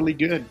was really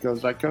good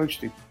because I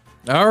coached him.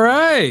 All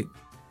right.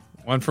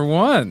 1 for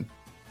 1.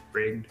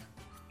 Rigged.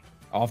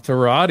 Off to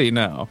Radi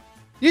now.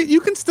 You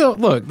can still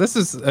look. This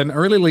is an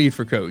early lead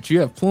for Coach.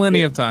 You have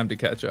plenty of time to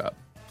catch up.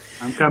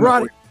 I'm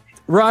coming.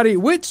 Radi,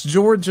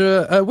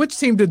 which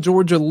team did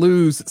Georgia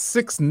lose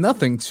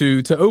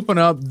 6-0 to open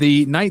up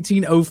the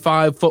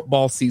 1905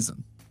 football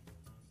season?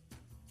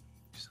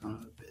 Son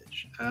of a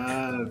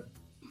bitch.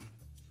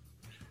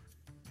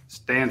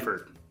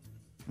 Stanford.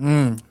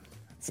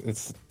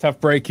 It's a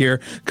tough break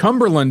here.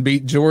 Cumberland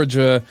beat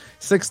Georgia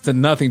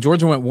 6-0.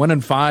 Georgia went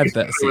 1-5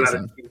 that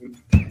season.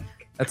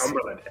 That's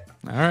Cumberland.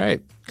 All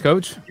right,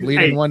 Coach,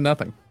 leading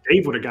 1-0.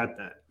 Dave would have got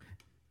that.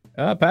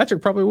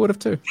 Patrick probably would have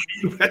too.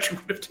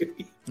 Patrick would have too.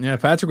 Yeah,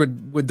 Patrick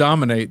would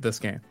dominate this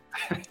game.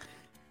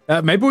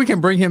 Maybe we can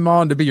bring him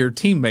on to be your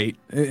teammate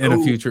in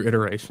a future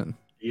iteration.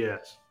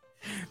 Yes.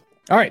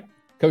 All right,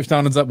 Coach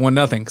Donnan's up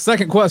 1-0.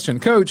 Second question,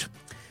 Coach.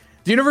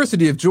 The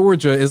University of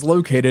Georgia is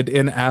located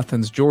in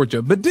Athens,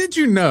 Georgia, but did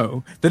you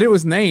know that it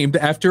was named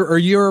after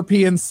a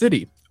European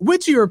city?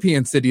 Which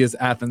European city is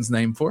Athens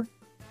named for?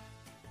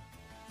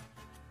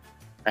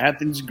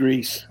 Athens,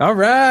 Greece. All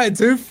right,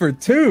 2 for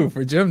 2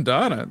 for Jim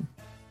Donnan.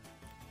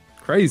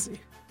 Crazy.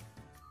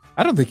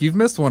 I don't think you've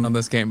missed one on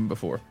this game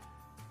before.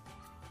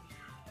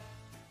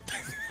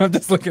 I'm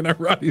just looking at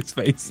Roddy's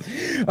face.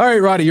 All right,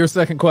 Roddy, your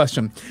second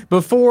question.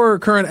 Before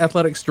current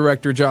athletics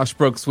director Josh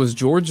Brooks was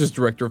Georgia's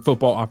director of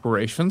football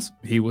operations,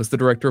 he was the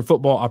director of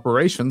football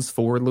operations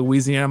for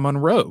Louisiana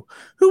Monroe.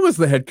 Who was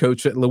the head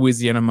coach at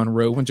Louisiana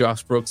Monroe when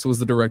Josh Brooks was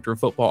the director of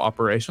football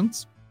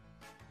operations?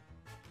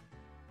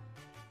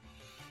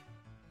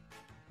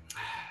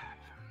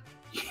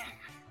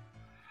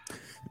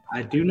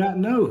 I do not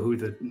know who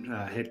the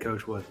head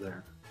coach was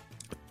there.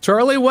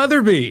 Charlie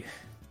Weatherby.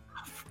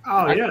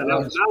 Oh yeah,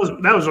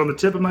 that was on the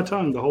tip of my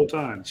tongue the whole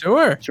time.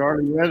 Sure.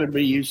 Charlie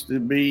Weatherby used to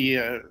be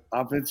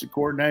offensive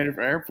coordinator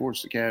for Air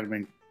Force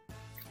Academy.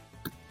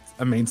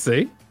 I mean,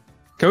 see,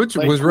 Coach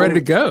was ready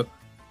to go.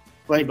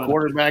 Played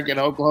quarterback at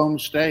Oklahoma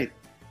State.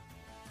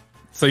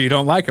 So you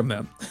don't like him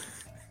then?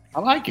 I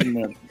like him.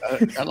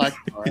 I like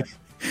him. All right.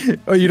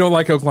 Oh, you don't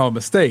like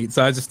Oklahoma State,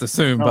 so I just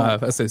assumed by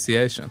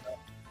association.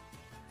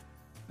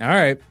 All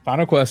right,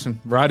 final question.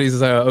 Roddy's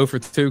 0 for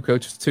 2.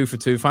 Coach is 2 for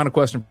 2. Final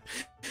question.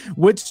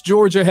 Which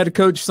Georgia head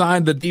coach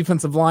signed the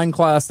defensive line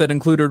class that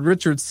included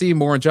Richard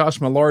Seymour,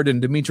 Josh Millard,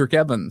 and Demetric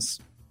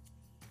Evans?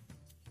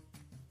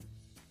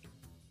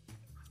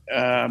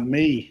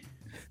 Me.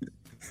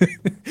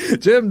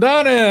 Jim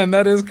Donnan.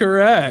 That is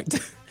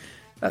correct.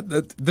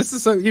 This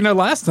is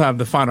last time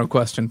the final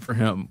question for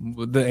him,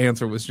 the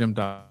answer was Jim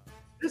Donnan.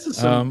 This is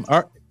some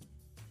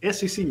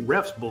SEC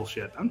refs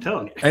bullshit. I'm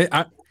telling you. Hey,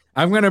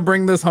 I'm going to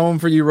bring this home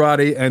for you,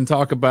 Roddy, and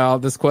talk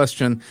about this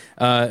question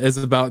is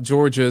about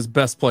Georgia's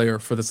best player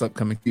for this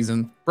upcoming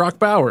season, Brock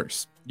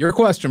Bowers. Your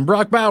question,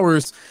 Brock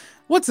Bowers,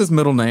 what's his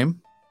middle name?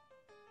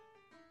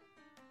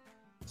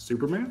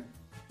 Superman?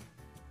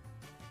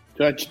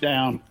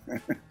 Touchdown.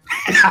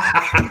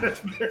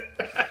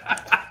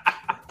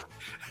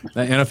 The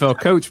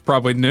NFL coach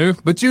probably knew,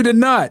 but you did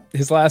not.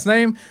 His last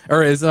name,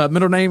 or his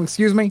middle name,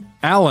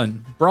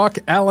 Allen. Brock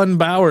Allen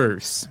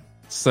Bowers.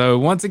 So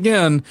once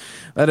again,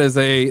 that is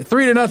a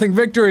 3-0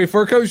 victory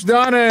for Coach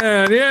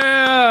Donnan.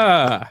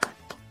 Yeah.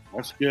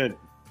 That's good.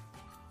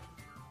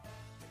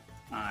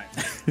 All right.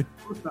 I'm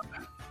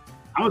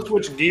going to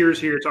switch gears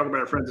here and talk about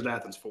our friends at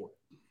Athens Ford.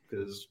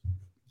 Because,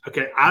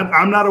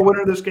 I'm not a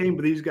winner of this game,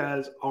 but these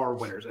guys are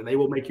winners. And they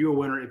will make you a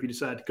winner if you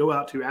decide to go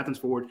out to Athens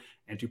Ford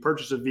and to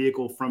purchase a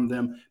vehicle from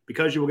them,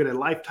 because you will get a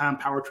lifetime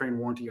powertrain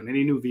warranty on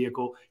any new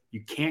vehicle.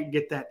 You can't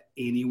get that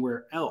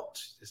anywhere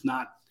else. It's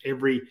not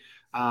every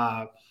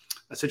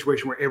a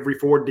situation where every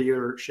Ford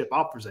dealership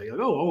offers it.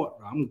 Like,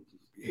 I'm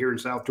here in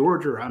South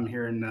Georgia, or I'm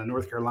here in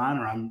North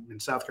Carolina, or I'm in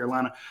South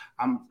Carolina.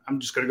 I'm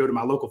just going to go to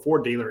my local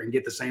Ford dealer and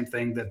get the same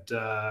thing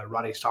that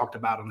Roddy's talked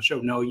about on the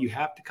show. No, you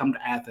have to come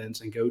to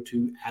Athens and go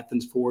to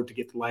Athens Ford to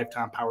get the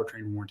lifetime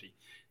powertrain warranty.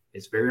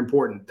 It's very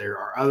important. There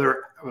are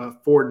other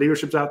Ford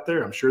dealerships out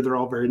there. I'm sure they're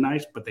all very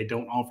nice, but they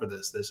don't offer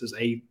this. This is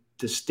a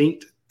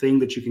distinct thing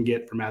that you can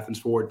get from Athens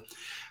Ford.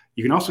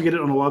 You can also get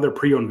it on a lot of their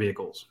pre-owned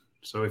vehicles.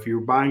 So if you're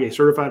buying a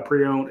certified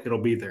pre-owned,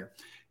 it'll be there.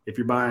 If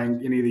you're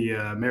buying any of the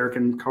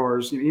American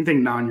cars,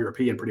 anything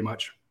non-European pretty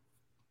much,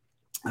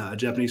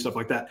 Japanese stuff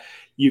like that,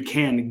 you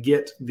can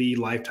get the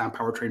lifetime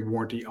powertrain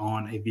warranty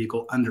on a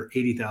vehicle under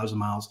 80,000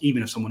 miles,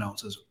 even if someone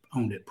else has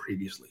owned it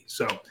previously.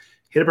 So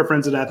hit up our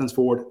friends at Athens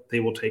Ford. They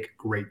will take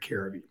great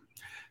care of you.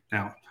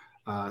 Now,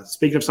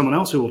 speaking of someone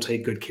else who will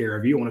take good care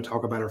of you, I want to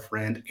talk about our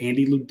friend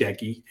Andy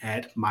Ludecki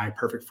at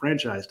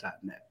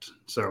myperfectfranchise.net.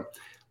 So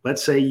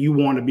let's say you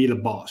want to be the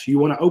boss. You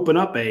want to open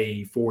up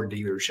a Ford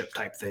dealership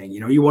type thing.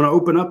 You want to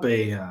open up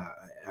a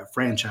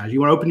franchise.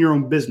 You want to open your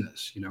own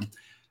business.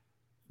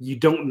 you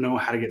don't know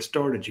how to get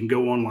started. You can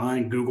go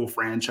online, Google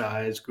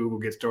franchise, Google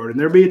get started. And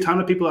there'll be a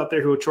ton of people out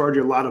there who will charge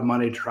you a lot of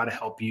money to try to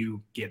help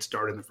you get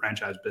started in the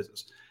franchise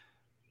business.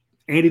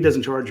 Andy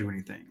doesn't charge you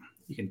anything.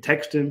 You can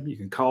text him, you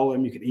can call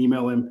him, you can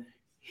email him.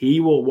 He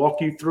will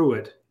walk you through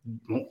it. It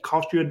won't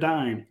cost you a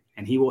dime,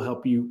 and he will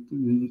help you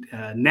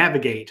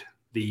navigate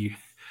the,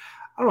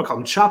 I don't want to call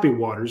them choppy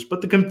waters,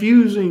 but the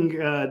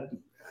confusing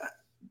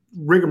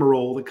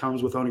rigmarole that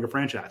comes with owning a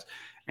franchise.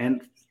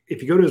 And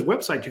if you go to his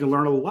website, you can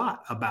learn a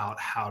lot about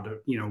how to,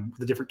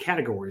 the different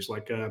categories.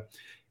 Like,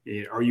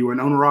 are you an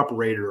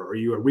owner-operator? Are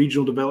you a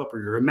regional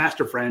developer? You're a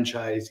master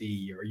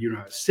franchisee? Are you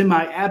a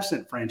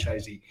semi-absent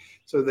franchisee?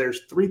 So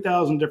there's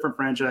 3,000 different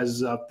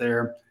franchises out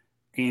there.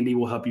 Andy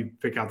will help you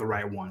pick out the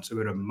right one. So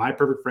go to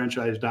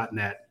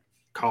myperfectfranchise.net,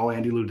 call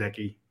Andy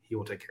Ludecky. He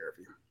will take care of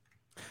you.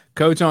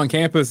 Coach, on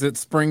campus, it's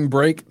spring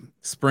break.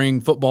 Spring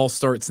football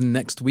starts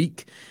next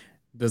week.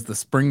 Does the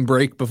spring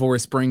break before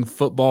spring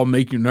football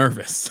make you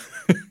nervous?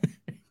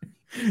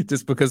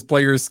 Just because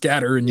players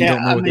scatter and you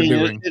don't know what they're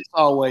doing. It's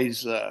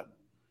always a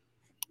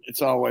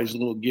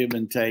little give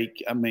and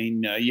take. I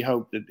mean, you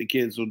hope that the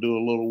kids will do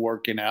a little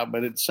working out,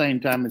 but at the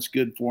same time, it's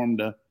good for them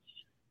to,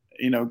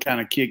 kind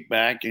of kick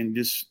back and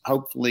just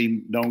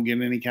hopefully don't get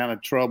any kind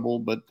of trouble,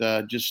 but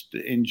just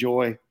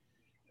enjoy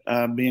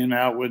being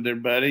out with their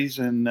buddies.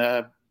 And,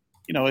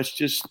 it's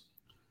just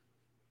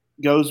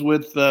goes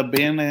with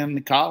being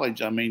in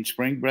college. I mean,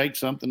 spring break,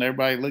 something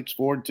everybody looks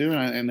forward to.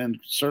 And then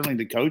certainly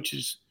the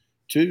coaches,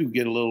 too,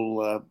 get a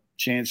little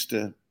chance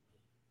to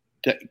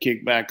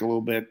kick back a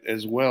little bit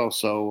as well.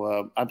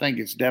 So I think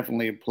it's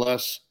definitely a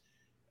plus.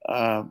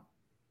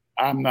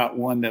 I'm not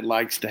one that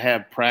likes to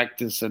have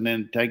practice and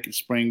then take a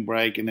spring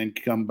break and then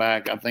come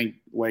back. I think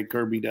the way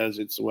Kirby does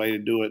it's the way to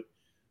do it.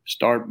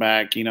 Start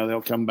back,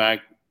 they'll come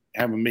back,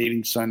 have a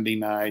meeting Sunday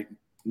night,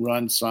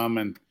 run some,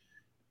 and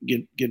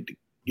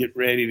get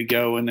ready to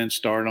go, and then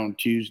start on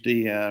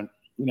Tuesday.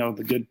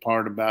 The good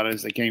part about it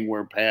is they can't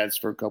wear pads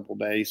for a couple of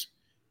days,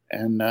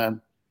 and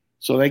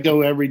so they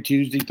go every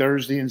Tuesday,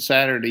 Thursday, and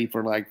Saturday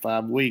for like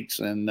 5 weeks.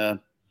 And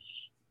the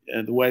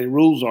way the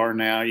rules are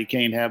now, you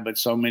can't have but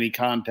so many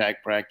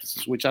contact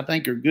practices, which I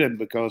think are good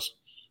because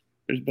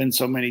there's been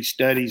so many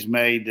studies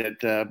made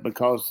that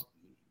because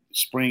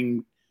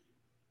spring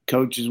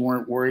coaches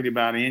weren't worried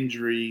about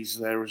injuries,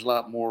 there was a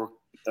lot more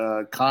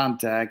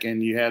contact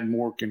and you had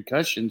more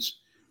concussions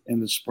in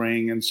the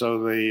spring. And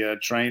so the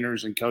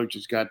trainers and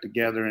coaches got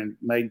together and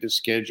made the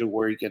schedule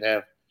where you could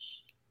have,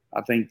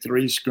 I think,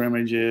 3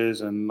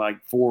 scrimmages and like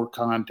 4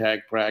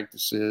 contact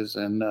practices.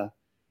 And,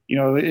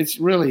 it's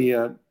really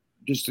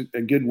just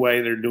a good way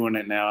they're doing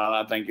it now.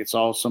 I think it's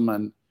awesome.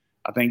 And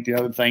I think the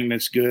other thing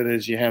that's good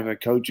is you have a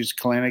coaches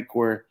clinic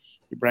where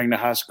you bring the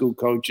high school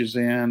coaches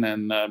in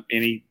and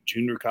any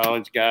junior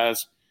college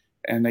guys,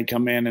 and they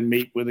come in and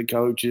meet with the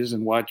coaches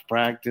and watch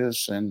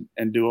practice and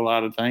do a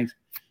lot of things.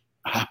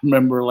 I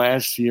remember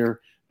last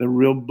year, the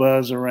real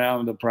buzz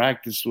around the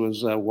practice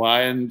was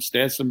why and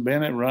Stetson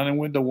Bennett running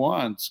with the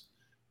ones.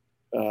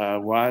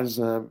 What's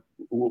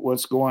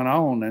going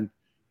on? And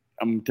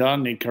I'm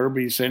telling you,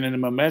 Kirby's sending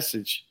him a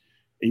message.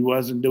 He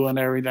wasn't doing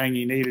everything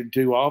he needed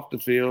to off the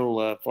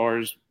field as far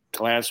as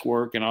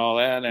classwork and all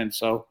that. And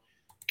so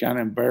kind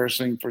of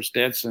embarrassing for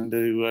Stetson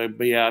to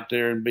be out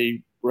there and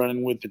be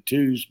running with the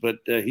twos. But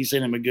he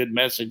sent him a good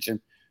message.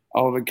 And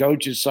all the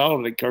coaches saw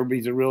that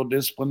Kirby's a real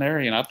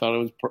disciplinarian. I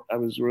thought it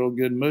was a real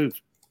good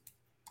move.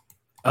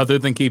 Other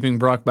than keeping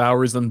Brock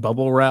Bowers in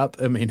bubble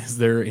wrap, I mean, is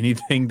there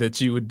anything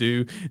that you would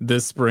do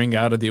this spring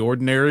out of the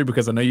ordinary?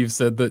 Because I know you've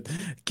said that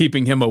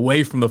keeping him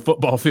away from the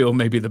football field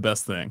may be the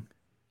best thing.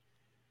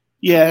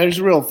 Yeah, there's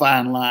a real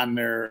fine line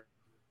there.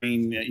 I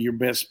mean, your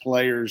best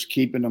players,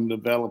 keeping them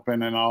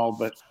developing and all.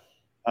 But,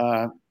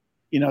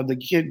 the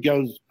kid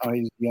goes,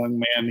 he's a young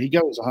man. He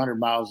goes 100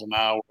 miles an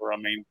hour. I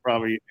mean,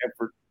 probably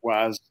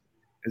effort-wise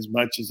as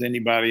much as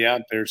anybody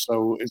out there.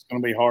 So it's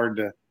going to be hard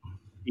to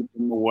keep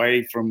him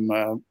away from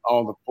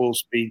all the full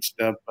speed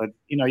stuff. But,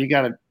 you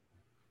got to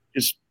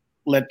just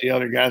let the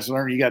other guys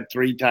learn. You got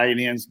 3 tight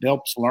ends.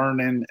 Delp's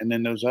learning, and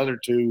then those other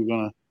 2 are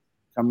going to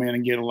come in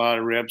and get a lot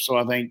of reps. So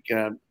I think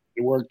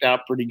it worked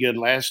out pretty good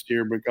last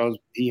year because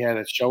he had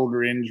a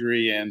shoulder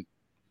injury and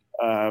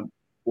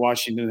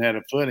Washington had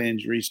a foot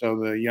injury. So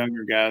the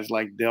younger guys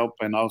like Delp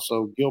and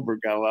also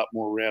Gilbert got a lot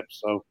more reps.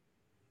 So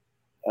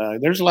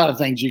there's a lot of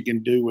things you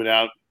can do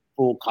without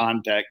full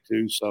contact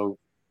too. So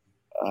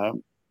I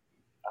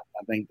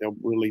think they'll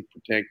really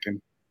protect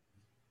him.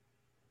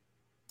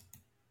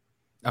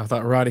 I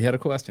thought Roddy had a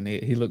question.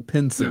 He looked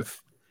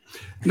pensive.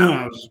 No,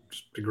 I was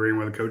just agreeing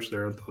with the coach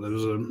there. I thought it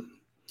was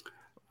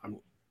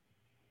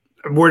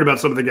I'm worried about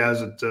some of the guys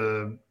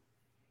that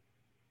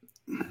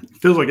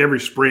feels like every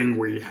spring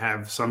we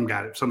have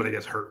somebody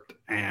gets hurt,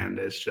 and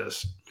it's a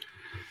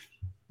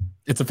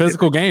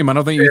physical game. I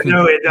don't think you can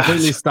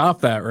completely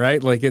stop that,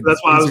 right? Like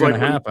that's why I was going to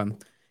happen.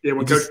 Yeah,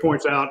 when Coach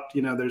points out,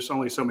 there's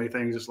only so many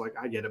things. It's like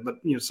I get it, but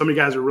so many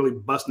guys are really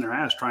busting their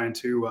ass trying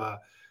to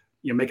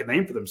make a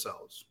name for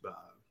themselves.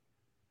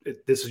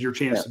 this is your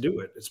chance to do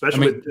it,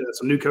 especially with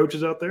some new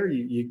coaches out there.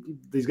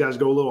 These guys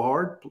go a little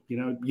hard.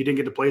 You didn't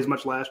get to play as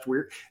much last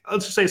year.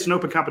 Let's just say it's an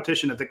open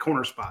competition at the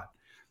corner spot.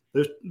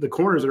 There's the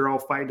corners that are all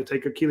fighting to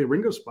take a Keely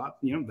Ringo spot.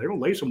 They're going to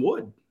lay some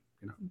wood.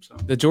 So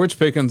the George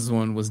Pickens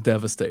one was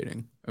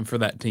devastating for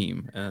that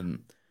team, and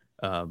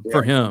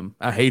for him,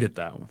 I hated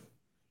that one.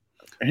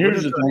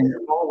 Here's the thing: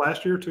 ball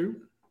last year too.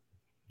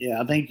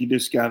 Yeah, I think you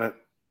just got a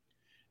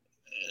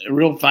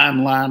real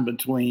fine line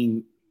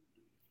between,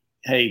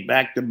 hey,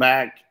 back to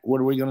back, what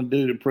are we going to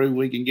do to prove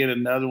we can get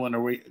another one,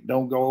 or we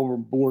don't go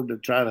overboard to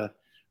try to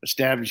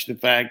establish the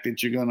fact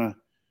that you're going to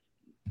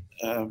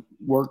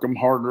work them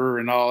harder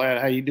and all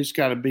that. Hey, you just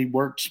got to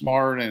work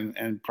smart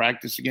and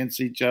practice against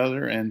each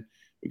other. And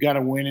we got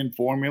a winning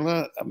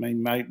formula. I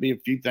mean, might be a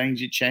few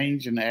things you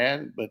change and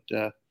add, but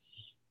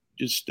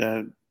it's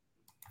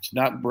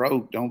not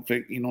broke.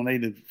 You don't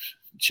need to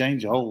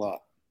change a whole lot.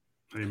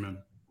 Amen.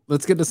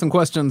 Let's get to some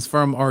questions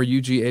from our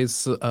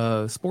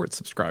UGA sports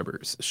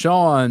subscribers.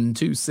 Sean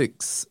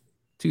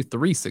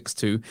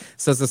 2362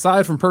 says,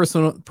 aside from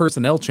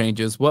personnel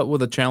changes, what will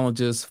the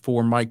challenges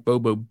for Mike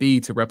Bobo be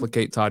to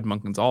replicate Todd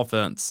Monken's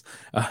offense?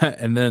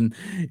 And then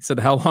he said,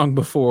 how long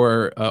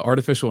before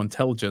artificial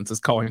intelligence is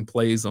calling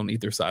plays on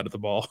either side of the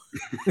ball?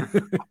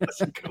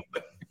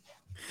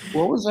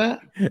 What was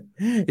that?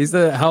 He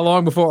said, how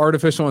long before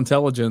artificial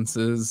intelligence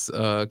is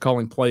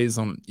calling plays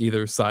on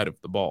either side of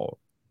the ball?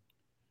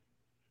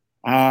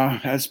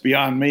 That's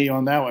beyond me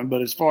on that one.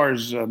 But as far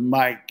as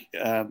Mike,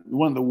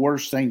 one of the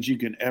worst things you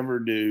can ever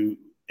do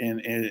in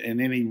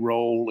any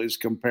role is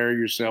compare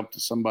yourself to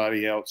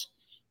somebody else.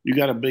 You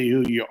got to be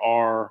who you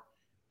are,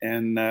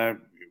 and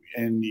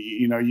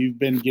you've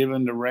been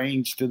given the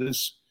reins to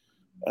this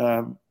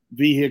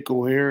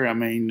vehicle here. I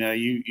mean,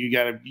 you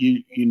got to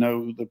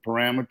the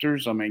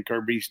parameters. I mean,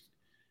 Kirby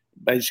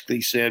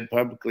basically said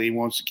publicly he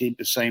wants to keep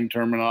the same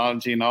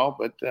terminology and all,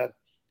 but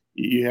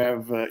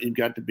you've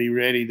got to be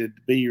ready to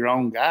be your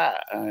own guy,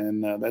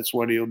 and that's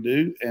what he'll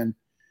do. And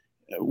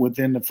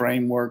within the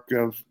framework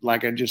of,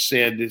 like I just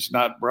said, it's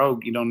not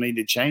broke. You don't need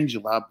to change a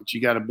lot, but you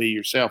got to be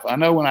yourself. I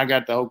know when I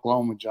got the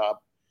Oklahoma job,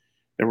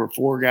 there were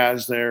 4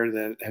 guys there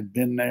that had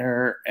been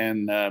there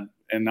and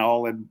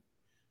all had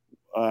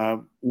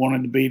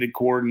wanted to be the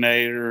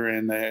coordinator.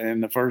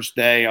 And the first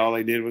day, all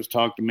they did was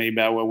talk to me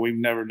about, well, we've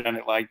never done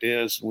it like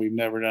this, and we've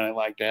never done it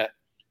like that.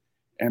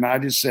 And I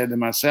just said to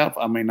myself,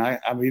 I mean,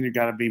 I've either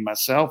got to be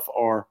myself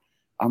or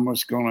I'm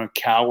just going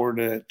to cower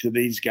to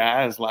these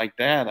guys like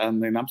that. I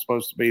mean, I'm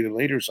supposed to be the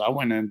leader. So I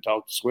went in and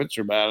talked to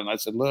Switzer about it. And I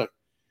said, look,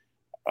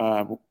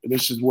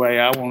 this is the way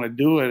I want to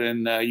do it.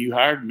 And you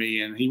hired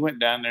me. And he went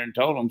down there and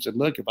told him, said,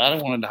 look, if I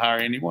don't wanted to hire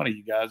any one of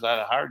you guys, I'd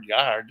have hired you.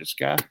 I hired this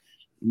guy.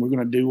 And we're going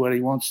to do what he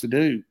wants to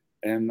do.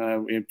 And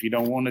if you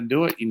don't want to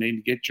do it, you need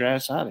to get your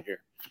ass out of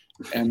here.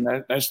 And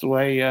that's the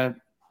way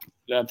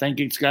I think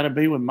it's got to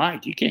be with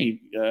Mike. You can't,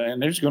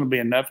 and there's going to be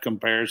enough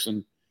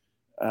comparison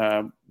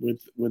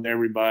with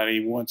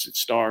everybody once it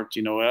starts.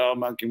 Well,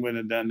 Mike wouldn't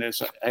have done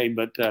this. Hey,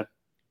 but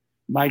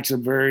Mike's a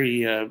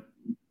very,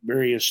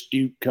 very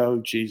astute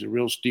coach. He's a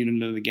real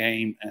student of the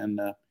game, and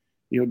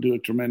he'll do a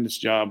tremendous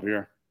job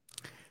here.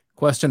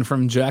 Question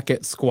from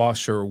Jacket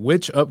Squasher.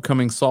 Which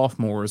upcoming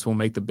sophomores will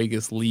make the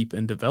biggest leap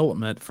in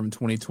development from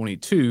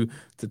 2022 to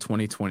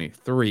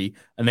 2023?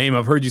 A name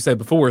I've heard you say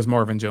before is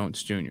Marvin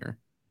Jones Jr.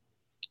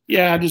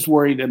 Yeah, I just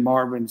worried that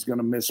Marvin's going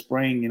to miss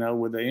spring,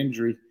 with the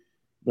injury.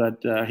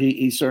 But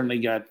he certainly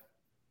got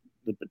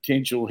the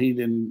potential. He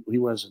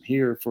wasn't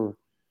here for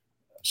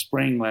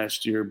spring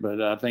last year,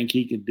 but I think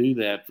he could do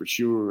that for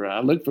sure. I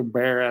look for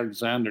Bear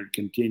Alexander to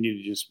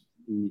continue to just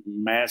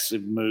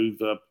massive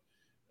move up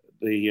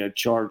the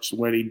charts.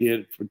 What he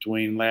did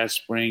between last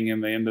spring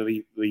and the end of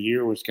the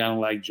year was kind of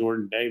like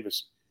Jordan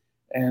Davis.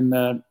 And,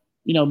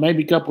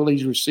 maybe a couple of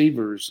these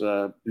receivers,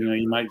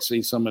 you might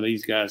see some of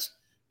these guys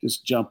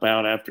just jump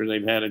out after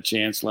they've had a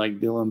chance, like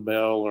Dylan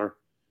Bell or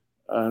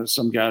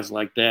some guys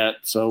like that.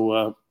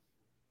 So,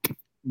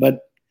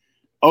 but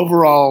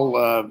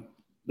overall,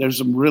 there's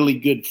some really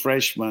good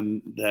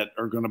freshmen that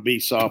are going to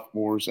be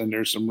sophomores, and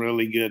there's some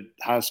really good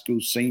high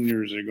school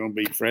seniors that are going to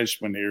be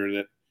freshmen here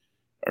that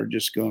are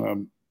just going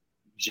to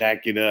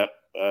jack it up.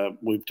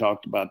 We've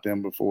talked about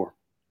them before.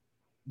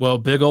 Well,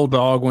 Big Old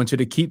Dog wants you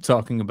to keep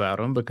talking about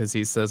him because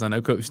he says, I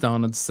know Coach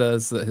Donnan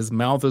says that his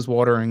mouth is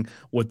watering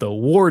with the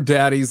war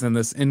daddies in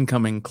this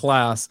incoming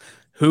class.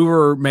 Who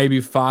are maybe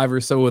 5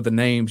 or so of the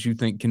names you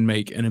think can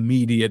make an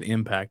immediate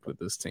impact with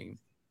this team?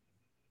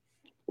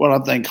 Well, I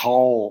think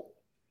Hall,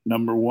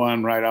 number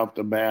one, right off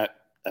the bat,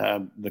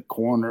 the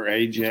corner,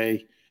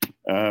 AJ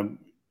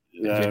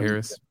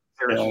Harris.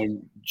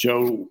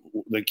 Joe,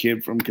 the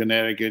kid from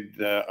Connecticut,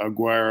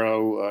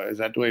 Aguero, is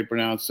that the way you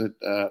pronounce it,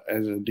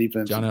 as a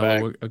defensive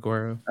back?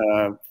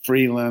 Aguero.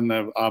 Freeland,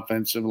 the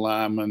offensive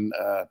lineman.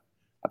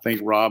 I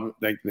think Rob,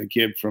 the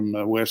kid from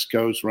the West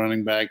Coast,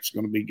 running back, is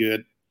going to be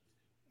good.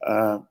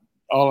 All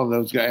of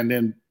those guys. And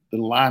then the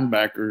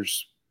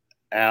linebackers,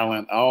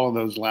 Allen, all of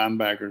those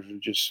linebackers are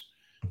just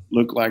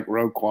look like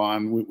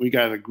Roquan. We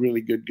got a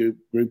really good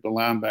group of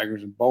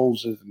linebackers, and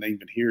Bowles isn't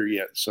even here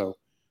yet. So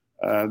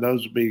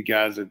those would be the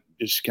guys that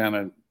just kind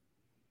of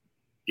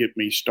get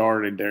me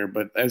started there.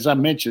 But as I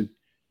mentioned,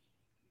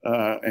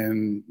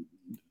 and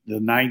the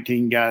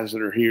 19 guys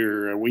that are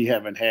here, we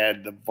haven't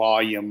had the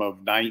volume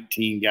of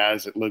 19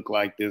 guys that look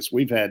like this.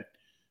 We've had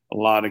a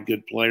lot of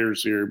good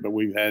players here, but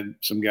we've had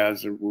some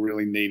guys that were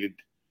really needed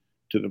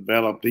to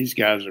develop. These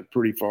guys are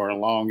pretty far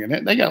along,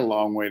 and they got a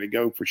long way to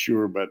go for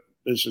sure, but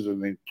this is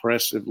an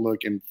impressive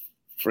looking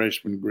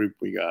freshman group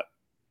we got.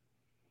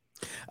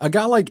 A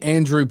guy like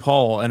Andrew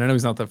Paul, and I know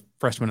he's not the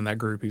freshman in that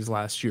group, he's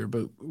last year,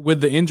 but with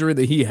the injury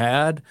that he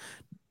had,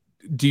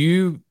 do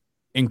you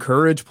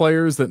encourage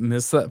players that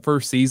miss that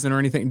first season or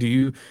anything? Do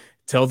you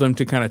tell them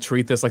to kind of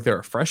treat this like they're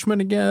a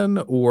freshman again?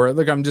 Or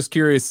like, I'm just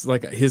curious,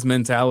 like his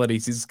mentality,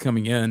 he's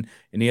coming in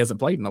and he hasn't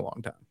played in a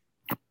long time.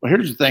 Well,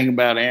 here's the thing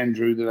about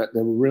Andrew that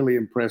really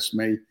impressed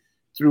me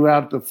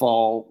throughout the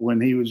fall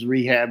when he was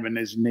rehabbing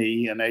his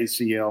knee and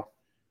ACL.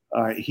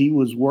 He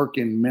was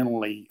working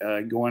mentally,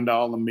 going to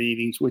all the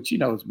meetings, which,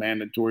 is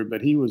mandatory,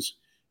 but he was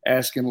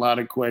asking a lot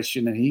of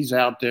questions, and he's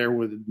out there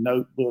with a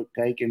notebook,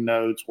 taking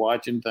notes,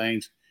 watching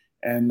things,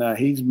 and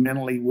he's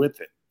mentally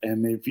with it.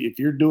 And if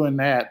you're doing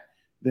that,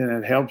 then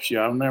it helps you.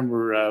 I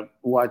remember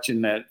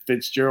watching that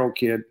Fitzpatrick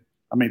kid,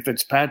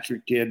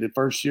 the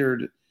first year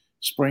at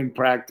spring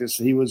practice,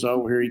 he was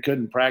over here. He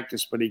couldn't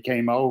practice, but he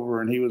came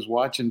over and he was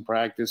watching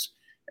practice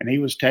and he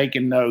was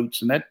taking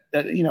notes. And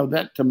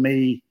that to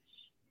me,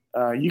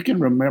 you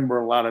can remember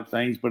a lot of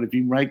things, but if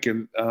you make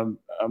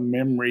a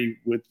memory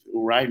with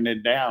writing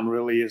it down,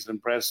 really is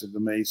impressive to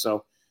me.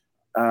 So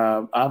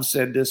I've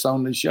said this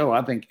on the show.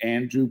 I think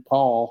Andrew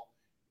Paul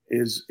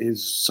is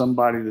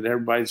somebody that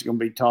everybody's going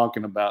to be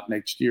talking about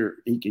next year.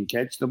 He can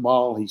catch the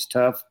ball. He's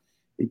tough.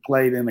 He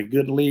played in a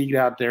good league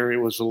out there. It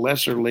was a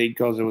lesser league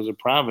because it was a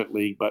private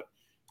league, but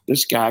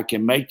this guy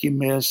can make you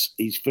miss.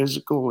 He's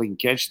physical. He can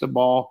catch the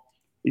ball.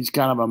 He's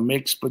kind of a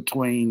mix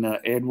between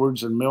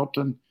Edwards and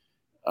Milton.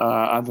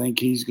 I think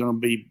he's going to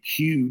be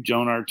huge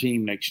on our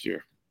team next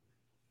year.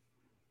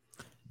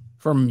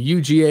 From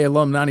UGA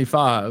Alum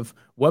 95,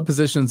 what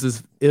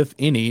positions, if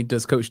any,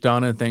 does Coach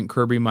Donnan think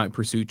Kirby might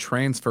pursue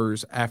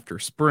transfers after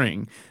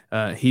spring?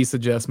 He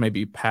suggests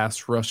maybe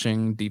pass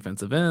rushing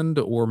defensive end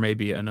or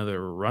maybe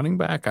another running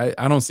back.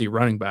 I don't see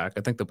running back.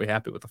 I think they'll be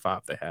happy with the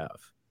 5 they have.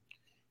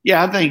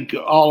 Yeah, I think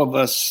all of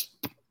us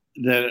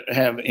that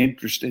have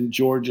interest in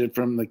Georgia,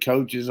 from the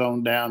coaches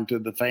on down to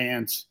the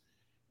fans,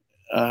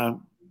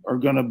 are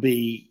going to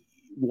be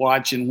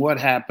watching what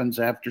happens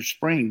after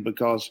spring,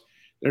 because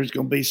there's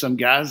going to be some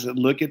guys that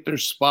look at their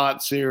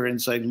spots here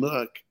and say,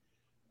 look,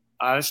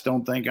 I just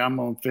don't think I'm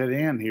going to fit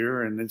in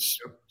here. And it's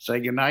say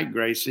goodnight,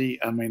 Gracie.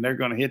 I mean, they're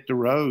going to hit the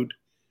road.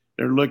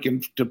 They're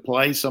looking to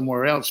play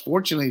somewhere else.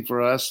 Fortunately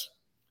for us,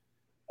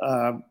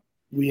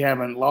 we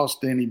haven't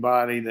lost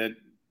anybody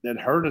that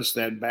hurt us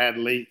that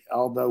badly,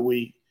 although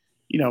we,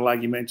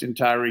 like you mentioned,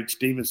 Tyreek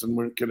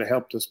Stevenson could have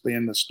helped us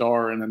being the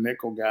star and the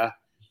nickel guy.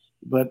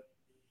 But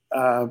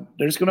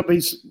there's going to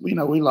be,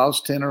 we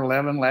lost 10 or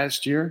 11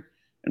 last year,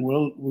 and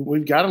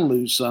we've got to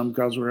lose some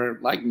because we're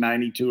like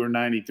 92 or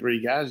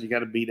 93 guys. You got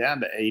to be down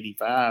to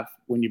 85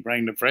 when you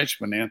bring the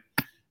freshmen in.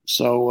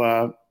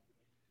 So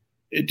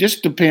it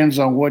just depends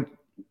on what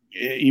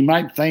you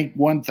might think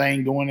one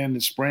thing going into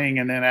spring,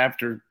 and then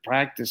after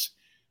practice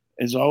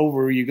is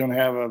over, you're going to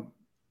have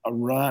a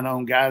run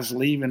on guys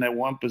leaving at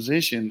one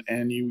position,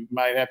 and you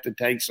might have to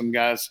take some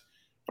guys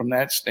from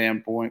that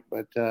standpoint.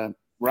 But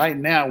right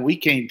now, we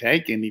can't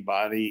take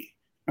anybody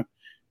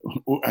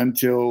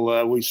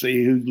until we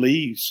see who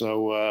leaves.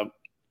 So,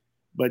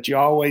 but you're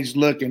always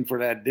looking for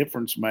that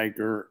difference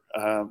maker,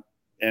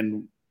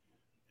 and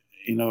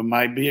it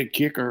might be a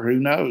kicker. Who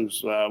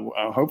knows?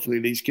 Hopefully,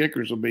 these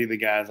kickers will be the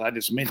guys. I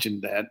just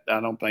mentioned that. I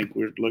don't think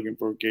we're looking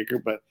for a kicker,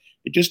 but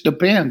it just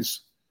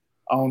depends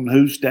on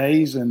who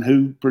stays and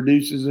who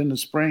produces in the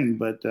spring.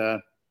 But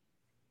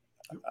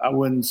I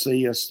wouldn't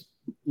see us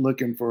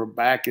looking for a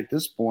back at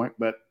this point.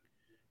 But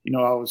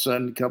all of a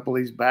sudden, a couple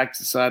of these backs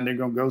decide they're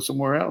going to go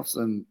somewhere else,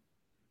 and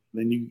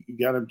then you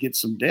got to get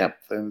some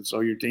depth, and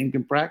so your team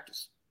can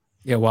practice.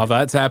 Yeah, while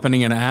that's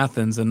happening in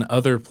Athens and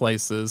other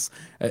places,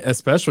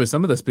 especially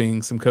some of this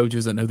being some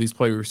coaches that know these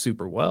players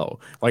super well.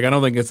 Like, I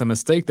don't think it's a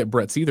mistake that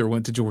Brett Seether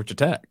went to Georgia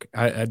Tech.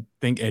 I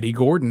think Eddie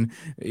Gordon,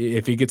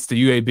 if he gets to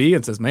UAB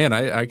and says, man,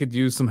 I could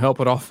use some help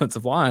at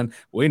offensive line,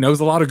 well, he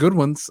knows a lot of good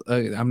ones.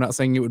 I'm not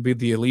saying it would be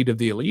the elite of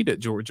the elite at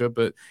Georgia,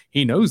 but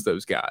he knows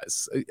those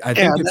guys. I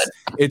think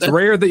it's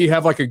rare that you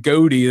have like a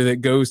Goody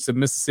that goes to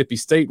Mississippi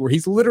State where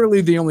he's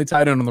literally the only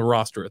tight end on the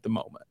roster at the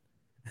moment.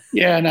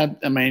 Yeah, and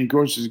I mean, of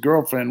course, his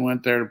girlfriend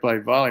went there to play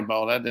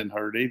volleyball. That didn't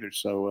hurt either.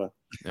 So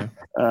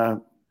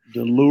the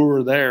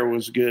lure there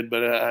was good,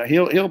 but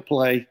he'll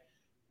play.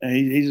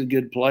 He's a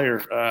good player.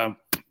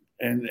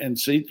 And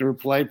Seether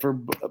play for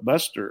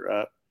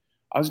Buster.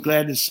 I was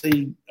glad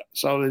to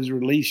saw his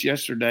release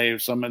yesterday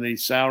of some of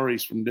these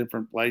salaries from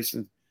different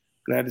places.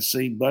 Glad to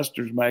see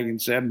Buster's making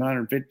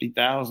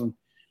 $750,000.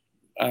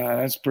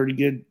 That's pretty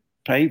good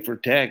pay for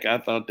Tech. I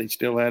thought they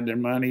still had their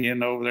money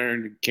in over there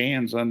in the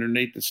cans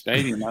underneath the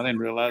stadium. I didn't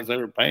realize they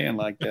were paying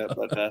like that.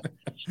 But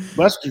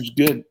Buster's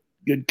good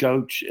good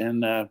coach,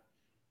 and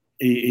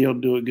he'll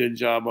do a good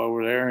job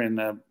over there. And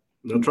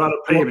they'll try to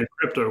pay him in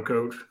crypto,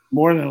 Coach.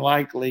 More than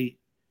likely,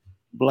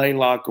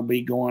 Blaylock will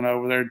be going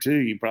over there too.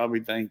 You probably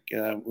think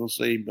we'll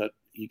see, but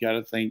you got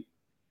to think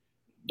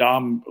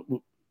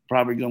Dom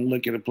probably going to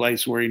look at a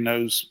place where he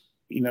knows,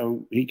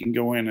 he can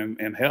go in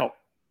and help.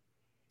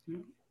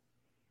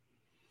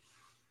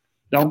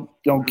 Don't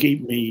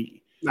keep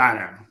me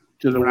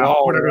to the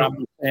wall,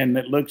 and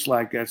it looks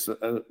like that's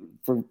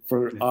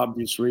for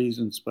obvious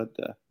reasons. But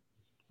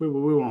we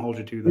won't hold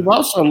you to that. We've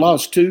also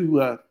lost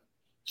two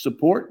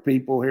support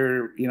people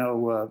here,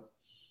 to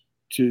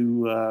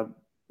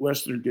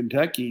Western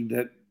Kentucky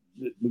that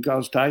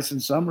because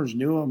Tyson Summers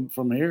knew him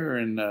from here,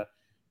 and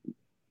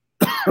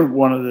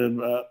one of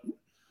the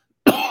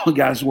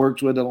guys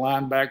works with the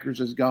linebackers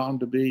has gone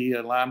to be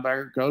a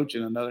linebacker coach,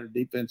 and another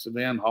defensive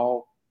end,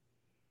 Hall,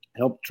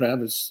 helped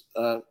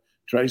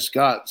Trey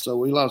Scott. So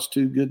we lost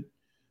two good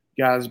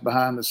guys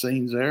behind the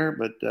scenes there,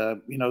 but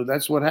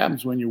that's what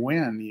happens when you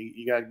win.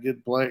 You got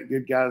good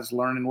guys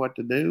learning what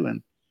to do,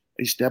 and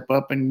they step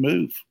up and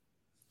move.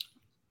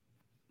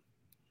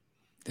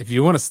 If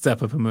you want to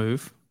step up and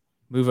move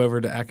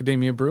over to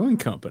Academia Brewing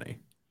Company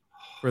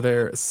for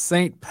their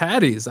St.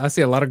 Patty's. I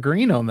see a lot of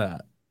green on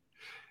that.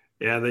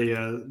 Yeah,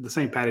 the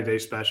St. Patty Day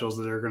specials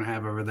that they're going to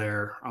have over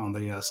there on the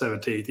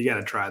 17th, you got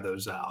to try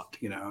those out.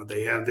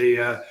 They have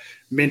the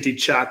minty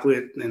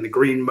chocolate and the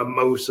green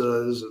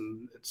mimosas,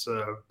 and it's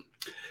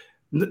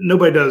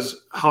nobody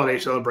does holiday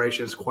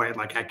celebrations quite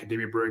like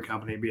Academia Brewing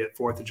Company, be it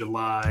 4th of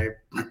July,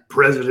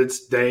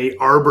 President's Day,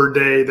 Arbor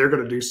Day. They're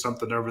going to do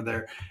something over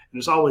there, and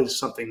it's always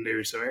something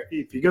new. So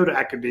if you go to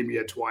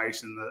Academia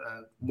twice in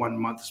the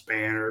 1 month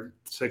span or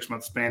 6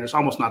 month span, it's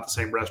almost not the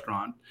same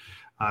restaurant.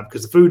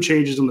 Because the food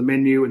changes on the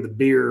menu and the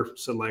beer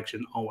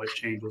selection always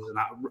changes. And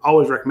I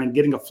always recommend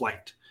getting a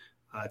flight.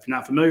 If you're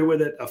not familiar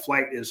with it, a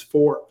flight is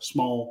 4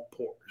 small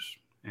pours.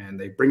 And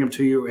they bring them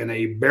to you in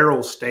a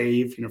barrel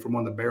stave, from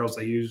one of the barrels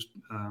they use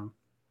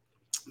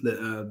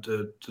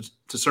to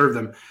serve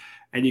them.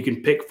 And you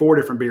can pick 4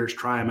 different beers,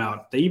 try them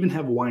out. They even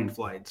have wine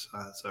flights.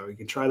 So you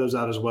can try those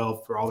out as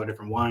well for all their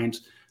different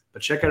wines.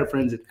 But check out our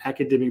friends at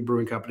Academic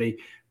Brewing Company.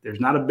 There's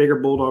not a bigger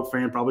Bulldog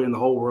fan probably in the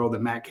whole world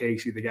than Matt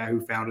Casey, the guy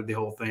who founded the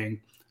whole thing.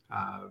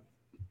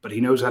 But he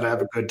knows how to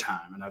have a good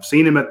time. And I've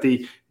seen him at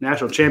the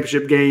national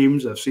championship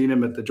games. I've seen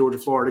him at the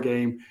Georgia-Florida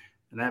game.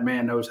 And that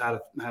man knows how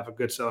to have a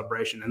good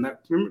celebration. And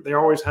remember, they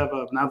always have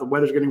now the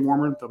weather's getting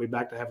warmer, they'll be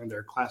back to having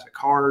their classic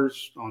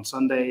cars on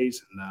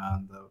Sundays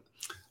and the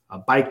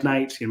bike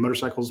nights,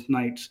 motorcycles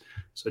nights.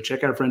 So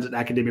check out our friends at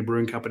Academia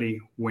Brewing Company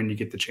when you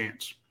get the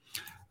chance.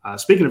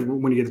 Speaking of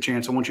when you get the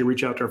chance, I want you to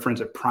reach out to our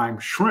friends at Prime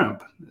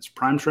Shrimp. It's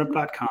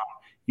primeshrimp.com.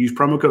 Use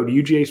promo code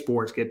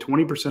UGASports. Get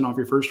 20% off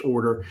your first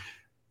order.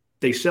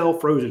 They sell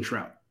frozen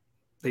shrimp.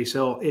 They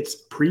sell it's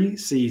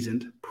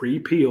pre-seasoned,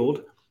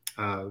 pre-peeled,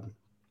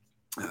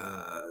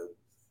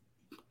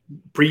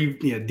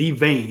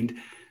 deveined.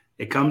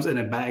 It comes in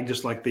a bag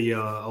just like the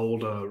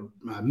old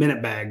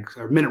minute bags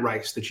or minute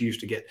rice that you used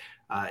to get.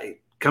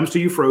 It comes to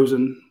you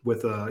frozen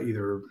with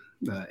either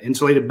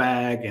insulated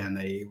bag and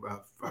a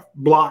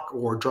block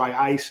or dry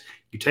ice.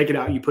 You take it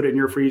out, you put it in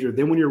your freezer.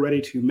 Then when you're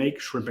ready to make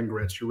shrimp and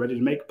grits, you're ready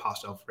to make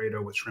pasta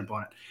Alfredo with shrimp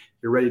on it.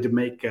 You're ready to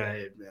make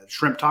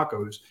shrimp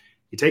tacos.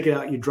 You take it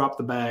out, you drop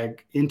the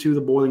bag into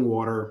the boiling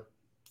water,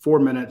 4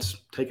 minutes,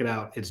 take it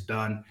out, it's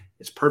done.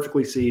 It's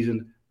perfectly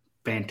seasoned,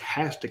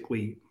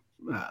 fantastically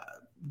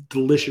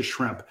delicious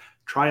shrimp.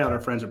 Try out our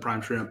friends at Prime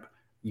Shrimp.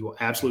 You will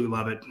absolutely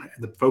love it.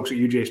 The folks at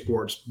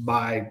UGASports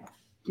buy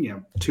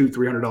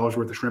 $200-$300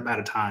 worth of shrimp at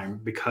a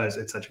time because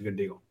it's such a good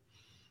deal.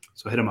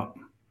 So hit them up.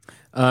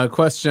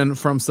 Question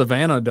from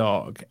Savannah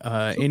Dog.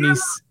 Any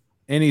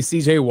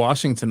CJ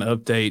Washington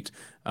update?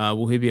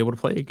 Will he be able to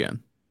play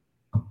again?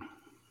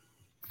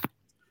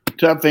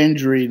 Tough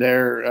injury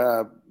there,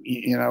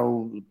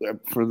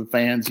 for the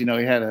fans. He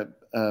had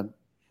a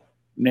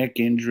neck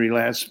injury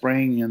last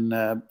spring, and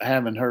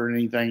haven't heard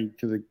anything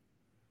to the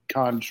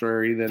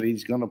contrary that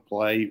he's going to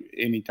play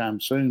anytime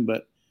soon.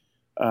 But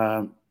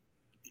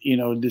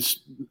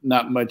just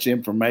not much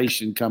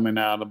information coming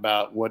out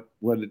about what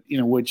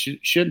which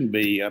shouldn't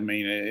be. I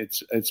mean,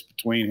 it's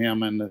between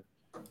him and the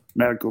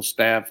medical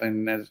staff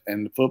and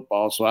the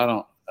football. So I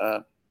don't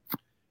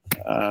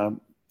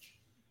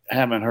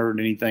haven't heard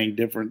anything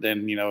different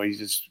than he's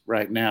just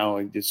right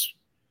now. Just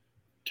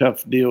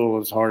tough deal.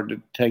 It's hard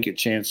to take a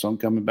chance on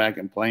coming back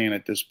and playing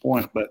at this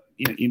point. But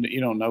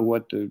you don't know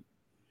what to.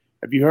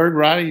 Have you heard,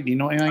 Roddy? Do you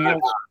know anything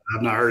else?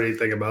 I've not heard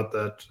anything about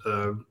that.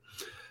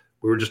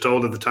 We were just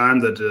told at the time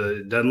that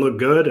it doesn't look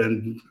good,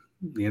 and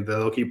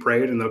they'll keep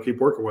praying and they'll keep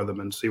working with them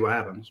and see what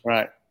happens.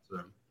 Right.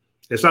 So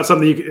it's not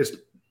something you can.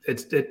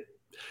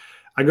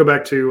 I go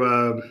back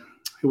to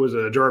who was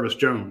Jarvis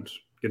Jones.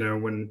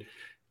 When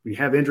you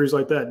have injuries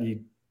like that,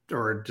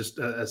 or just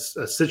a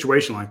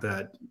situation like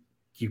that,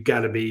 you've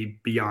got to be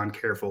beyond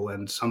careful.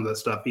 And some of the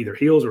stuff either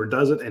heals or it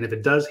doesn't. And if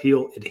it does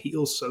heal, it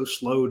heals so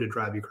slow to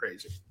drive you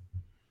crazy.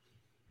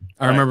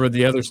 I remember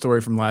the other story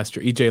from last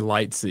year, EJ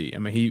Lightsey. I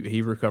mean,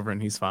 he recovered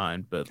and he's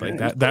fine, but like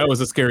that was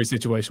a scary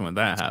situation when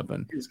that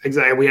happened.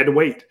 Exactly. We had to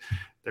wait.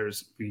 There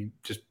was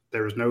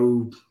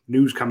no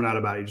news coming out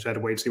about it. You just had to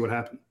wait and see what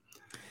happened.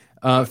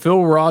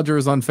 Phil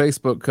Rogers on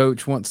Facebook,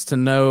 Coach, wants to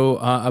know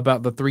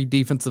about the 3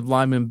 defensive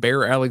linemen,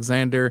 Bear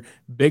Alexander,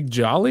 Big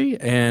Jolly,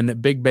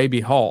 and Big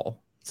Baby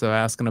Hall. So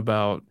asking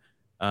about,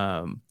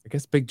 I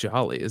guess, Big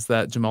Jolly. Is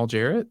that Jamal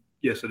Jarrett?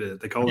 Yes, it is.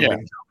 They call him Big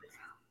Jolly.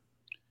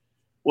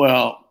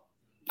 Well,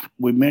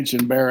 we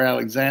mentioned Bear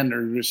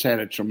Alexander just had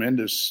a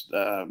tremendous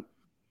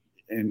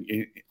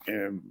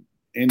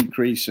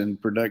increase in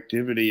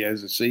productivity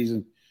as the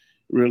season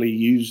really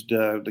used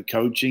the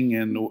coaching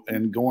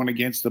and going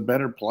against the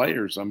better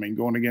players. I mean,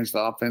 going against the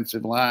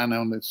offensive line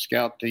on the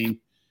scout team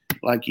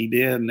like he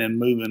did, and then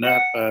moving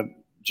up.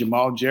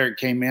 Jamal Jarrett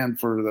came in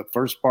for the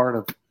first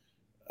part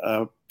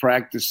of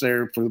practice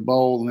there for the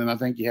bowl, and then I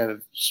think he had a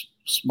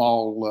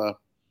small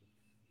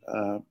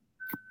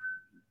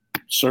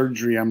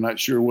surgery. I'm not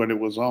sure what it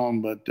was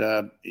on, but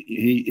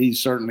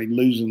he's certainly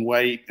losing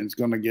weight and is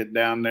going to get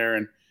down there,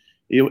 and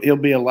he'll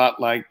be a lot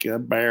like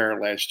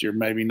Bear last year.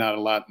 Maybe not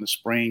a lot in the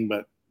spring,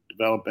 but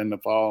develop in the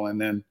fall. And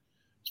then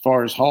as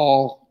far as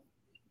Hall,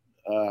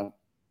 I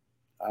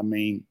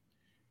mean,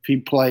 if he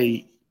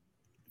plays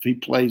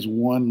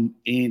 1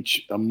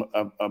 inch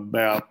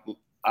about,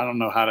 I don't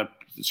know how to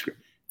describe.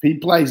 If he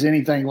plays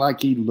anything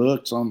like he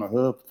looks on the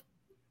hoof,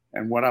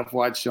 and what I've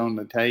watched on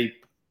the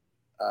tape,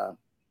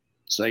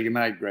 say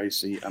goodnight,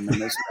 Gracie. I mean,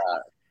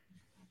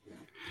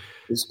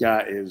 this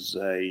guy is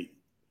a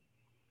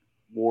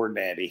war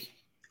daddy.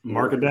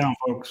 Mark it down,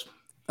 folks.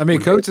 I mean,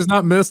 Coach is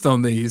not missed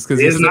on these because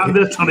he's not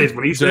missed on these.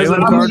 But he says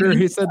Jalen Carter.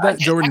 He said that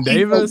Jordan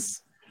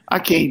Davis. I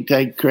can't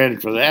take credit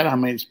for that. I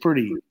mean, it's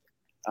pretty.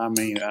 I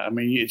mean,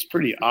 it's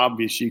pretty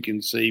obvious you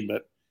can see,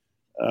 but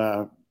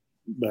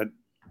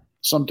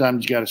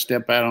sometimes you got to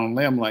step out on a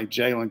limb like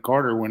Jalen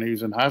Carter when he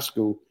was in high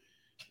school.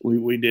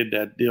 We did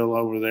that deal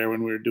over there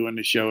when we were doing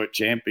the show at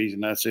Champies,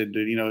 and I said,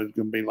 it's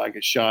going to be like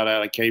a shot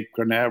out of Cape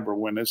Canaveral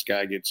when this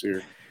guy gets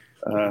here.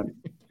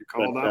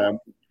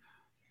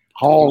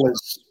 Hall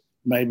is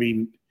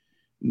maybe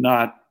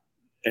not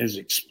as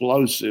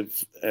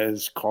explosive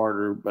as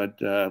Carter, but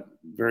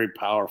very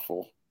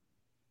powerful.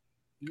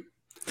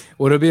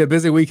 Well, it'll be a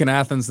busy week in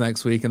Athens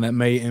next week, and that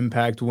may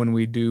impact when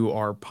we do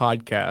our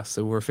podcast.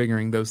 So we're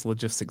figuring those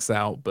logistics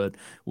out. But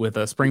with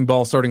spring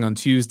ball starting on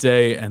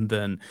Tuesday, and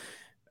then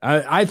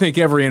I think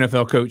every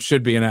NFL coach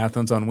should be in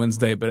Athens on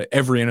Wednesday, but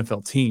every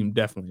NFL team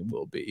definitely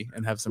will be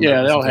and have some.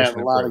 Yeah, they'll have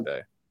a lot of.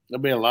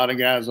 There'll be a lot of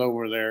guys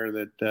over there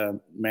that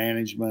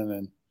management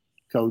and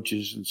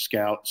coaches and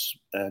scouts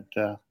that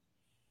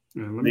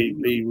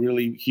be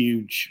really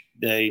huge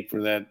day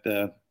for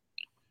that.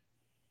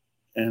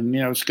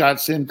 And Scott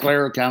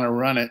Sinclair will kind of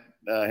run it,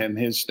 and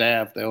his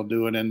staff, they'll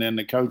do it, and then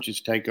the coaches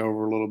take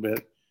over a little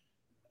bit.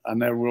 I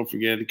never will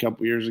forget a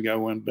couple years ago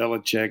when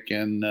Belichick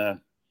and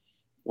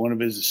one of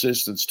his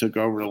assistants took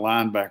over the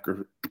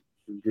linebacker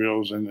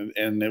drills, and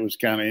it was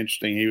kind of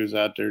interesting. He was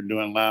out there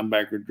doing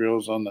linebacker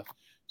drills on the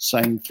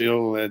same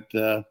field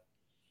that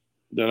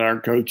our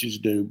coaches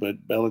do,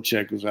 but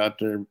Belichick was out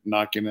there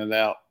knocking it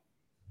out.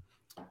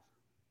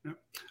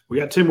 We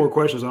got 10 more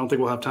questions. I don't think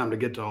we'll have time to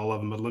get to all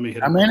of them, but let me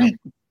hit. How many?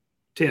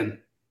 10.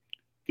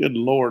 Good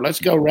Lord.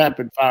 Let's go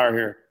rapid fire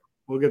here.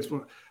 We'll get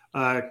some.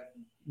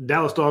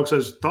 Dallas Dog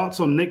says, thoughts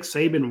on Nick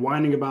Saban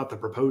whining about the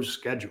proposed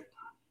schedule?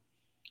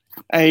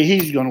 Hey,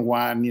 he's going to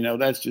whine.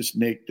 That's just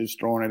Nick just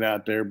throwing it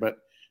out there. But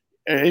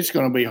it's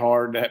going to be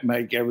hard to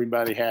make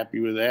everybody happy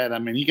with that. I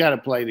mean, you got to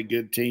play the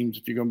good teams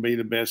if you're going to be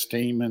the best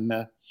team.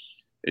 And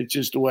it's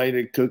just the way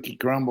the cookie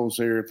crumbles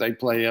here if they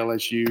play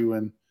LSU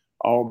and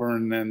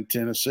Auburn and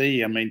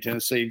Tennessee. I mean,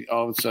 Tennessee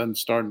all of a sudden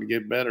starting to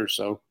get better.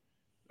 So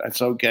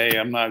that's okay.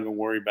 I'm not going to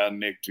worry about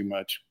Nick too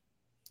much.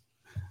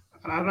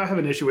 I don't have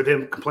an issue with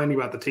him complaining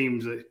about the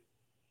teams that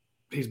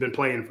he's been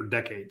playing for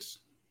decades.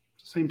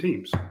 Same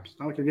teams. It's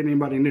not like you're getting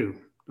anybody new.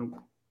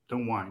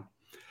 Don't whine.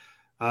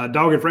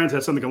 Dog and Friends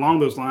had something along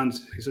those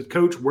lines. He said,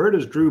 Coach, where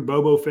does Drew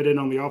Bobo fit in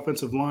on the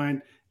offensive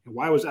line? And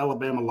why was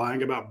Alabama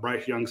lying about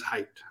Bryce Young's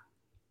height?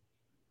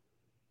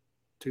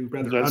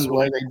 That's the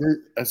way they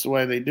do. That's the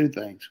way they do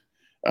things.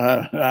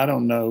 I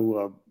don't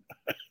know.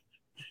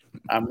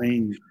 I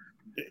mean,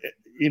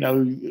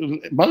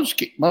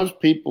 most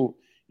people,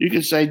 you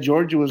could say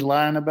Georgia was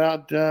lying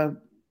about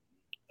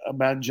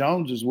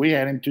Jones as we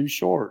had him too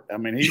short. I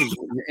mean, he was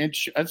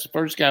that's the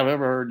first guy I've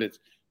ever heard that's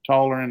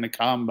taller in the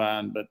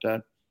combine.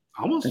 But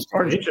almost as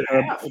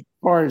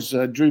far as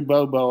Drew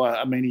Bobo,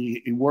 I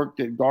mean, he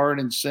worked at guard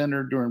and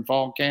center during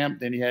fall camp.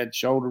 Then he had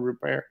shoulder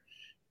repair.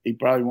 He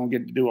probably won't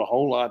get to do a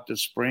whole lot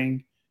this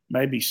spring,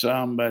 maybe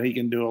some, but he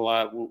can do a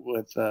lot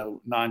with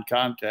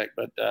non-contact.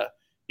 But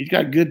he's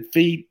got good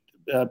feet.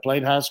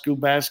 Played high school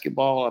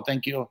basketball. I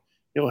think he'll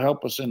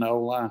help us in the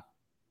O-line.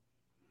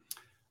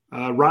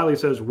 Riley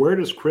says, where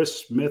does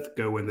Chris Smith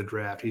go in the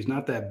draft? He's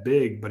not that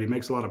big, but he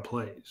makes a lot of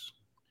plays.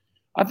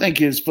 I think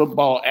his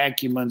football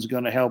acumen is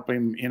going to help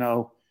him.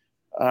 He'll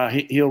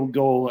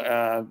go,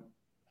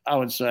 I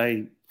would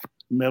say,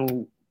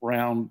 middle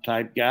round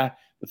type guy.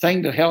 The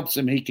thing that helps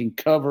him, he can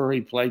cover.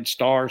 He played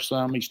star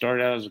some. He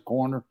started out as a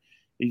corner.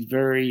 He's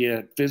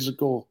very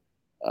physical.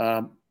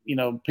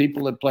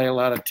 People that play a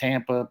lot of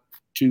Tampa,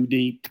 too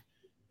deep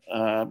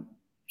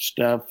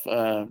stuff,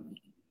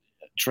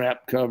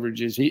 trap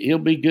coverages. He'll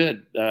be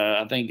good.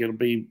 I think it'll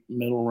be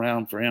middle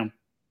round for him.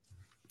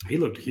 He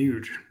looked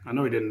huge. I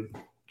know he didn't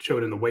show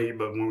it in the weight,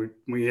 but when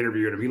we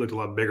interviewed him, he looked a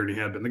lot bigger than he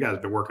had been. The guy's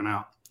been working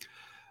out.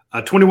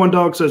 21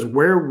 Dog says,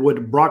 where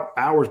would Brock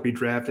Bowers be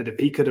drafted if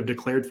he could have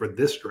declared for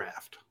this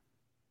draft?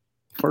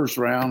 First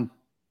round.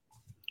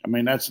 I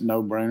mean, that's a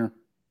no-brainer.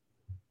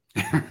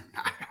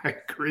 I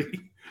agree.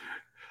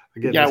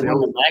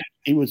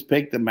 He was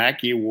picked the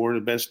Mackey Award,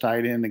 the best tight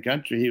end in the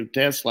country. He would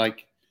test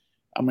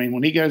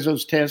when he goes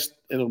those tests,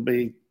 it'll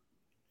be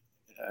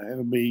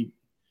the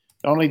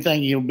only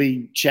thing he'll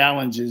be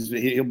challenged is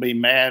he'll be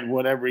mad.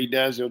 Whatever he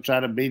does, he'll try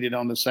to beat it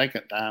on the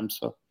second time.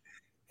 So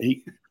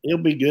he'll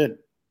be good.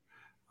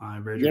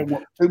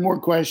 Two more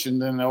questions,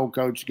 then the old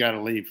coach got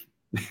to leave.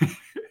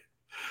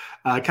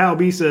 Kyle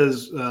B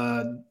says,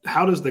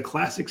 how does the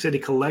Classic City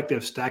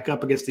Collective stack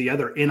up against the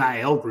other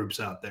NIL groups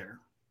out there?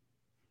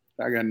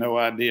 I got no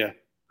idea.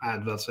 I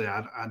was about to say,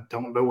 I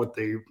don't know what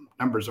the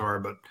numbers are,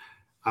 but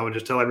I would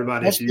just tell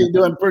everybody. That's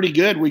doing pretty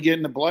good. We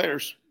getting the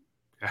players.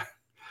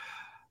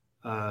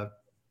 Yeah.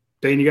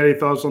 Dayne, you got any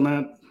thoughts on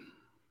that?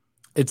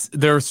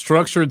 They're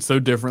structured so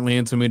differently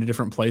in so many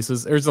different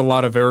places. There's a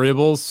lot of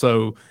variables,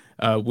 so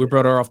we're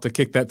better off to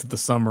kick that to the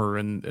summer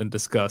and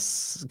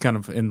discuss kind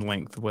of in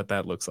length what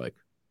that looks like.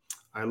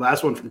 All right,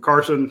 last one from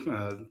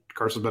Carson.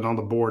 Carson's been on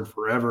the board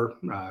forever.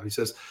 He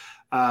says,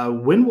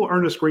 when will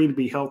Ernest Green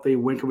be healthy?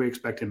 When can we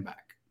expect him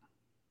back?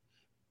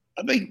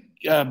 I think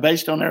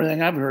based on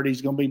everything I've heard,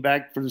 he's going to be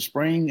back for the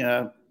spring.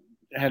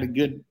 Had a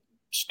good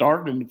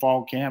start in the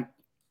fall camp.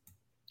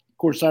 Of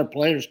course, our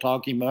players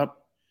talk him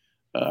up.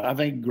 I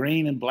think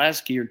Green and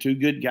Blasky are two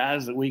good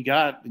guys that we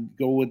got to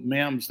go with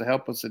Mims to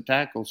help us at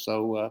tackle.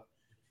 So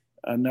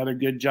another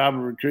good job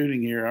of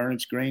recruiting here.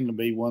 Ernest Green will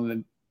be one of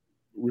the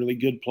really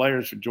good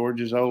players for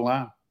Georgia's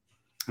O-line.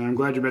 And I'm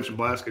glad you mentioned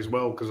Blasky as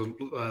well, because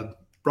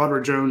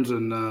Broderick Jones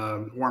and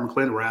Warren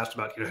McClendon were asked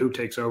about who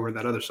takes over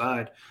that other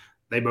side.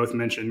 They both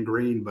mentioned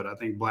Green, but I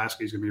think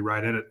Blasky's going to be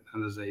right in it.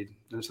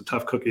 That's a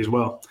tough cookie as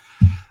well.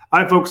 All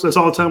right, folks, that's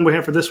all the time we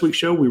have for this week's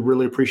show. We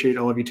really appreciate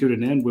all of you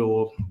tuning in.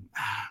 We'll,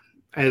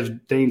 as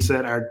Dayne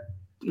said, our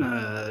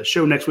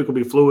show next week will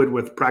be fluid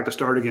with practice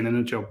starting and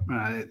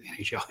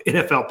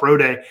NFL Pro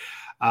Day.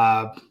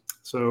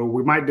 So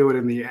we might do it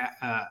in the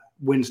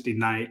Wednesday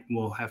night.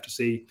 We'll have to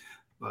see.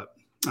 But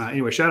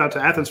anyway, shout out to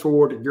Athens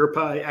Forward, Your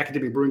Pie,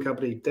 Academic Brewing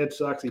Company, Dead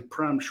Soxy,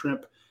 Prime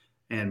Shrimp,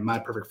 and My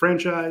Perfect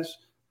Franchise.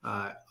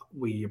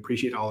 We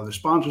appreciate all of the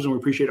sponsors, and we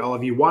appreciate all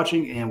of you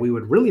watching, and we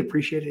would really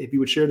appreciate it if you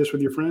would share this with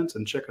your friends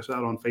and check us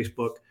out on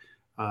Facebook,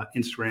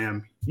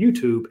 Instagram,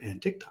 YouTube, and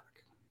TikTok.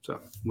 So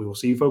we will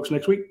see you folks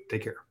next week.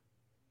 Take care.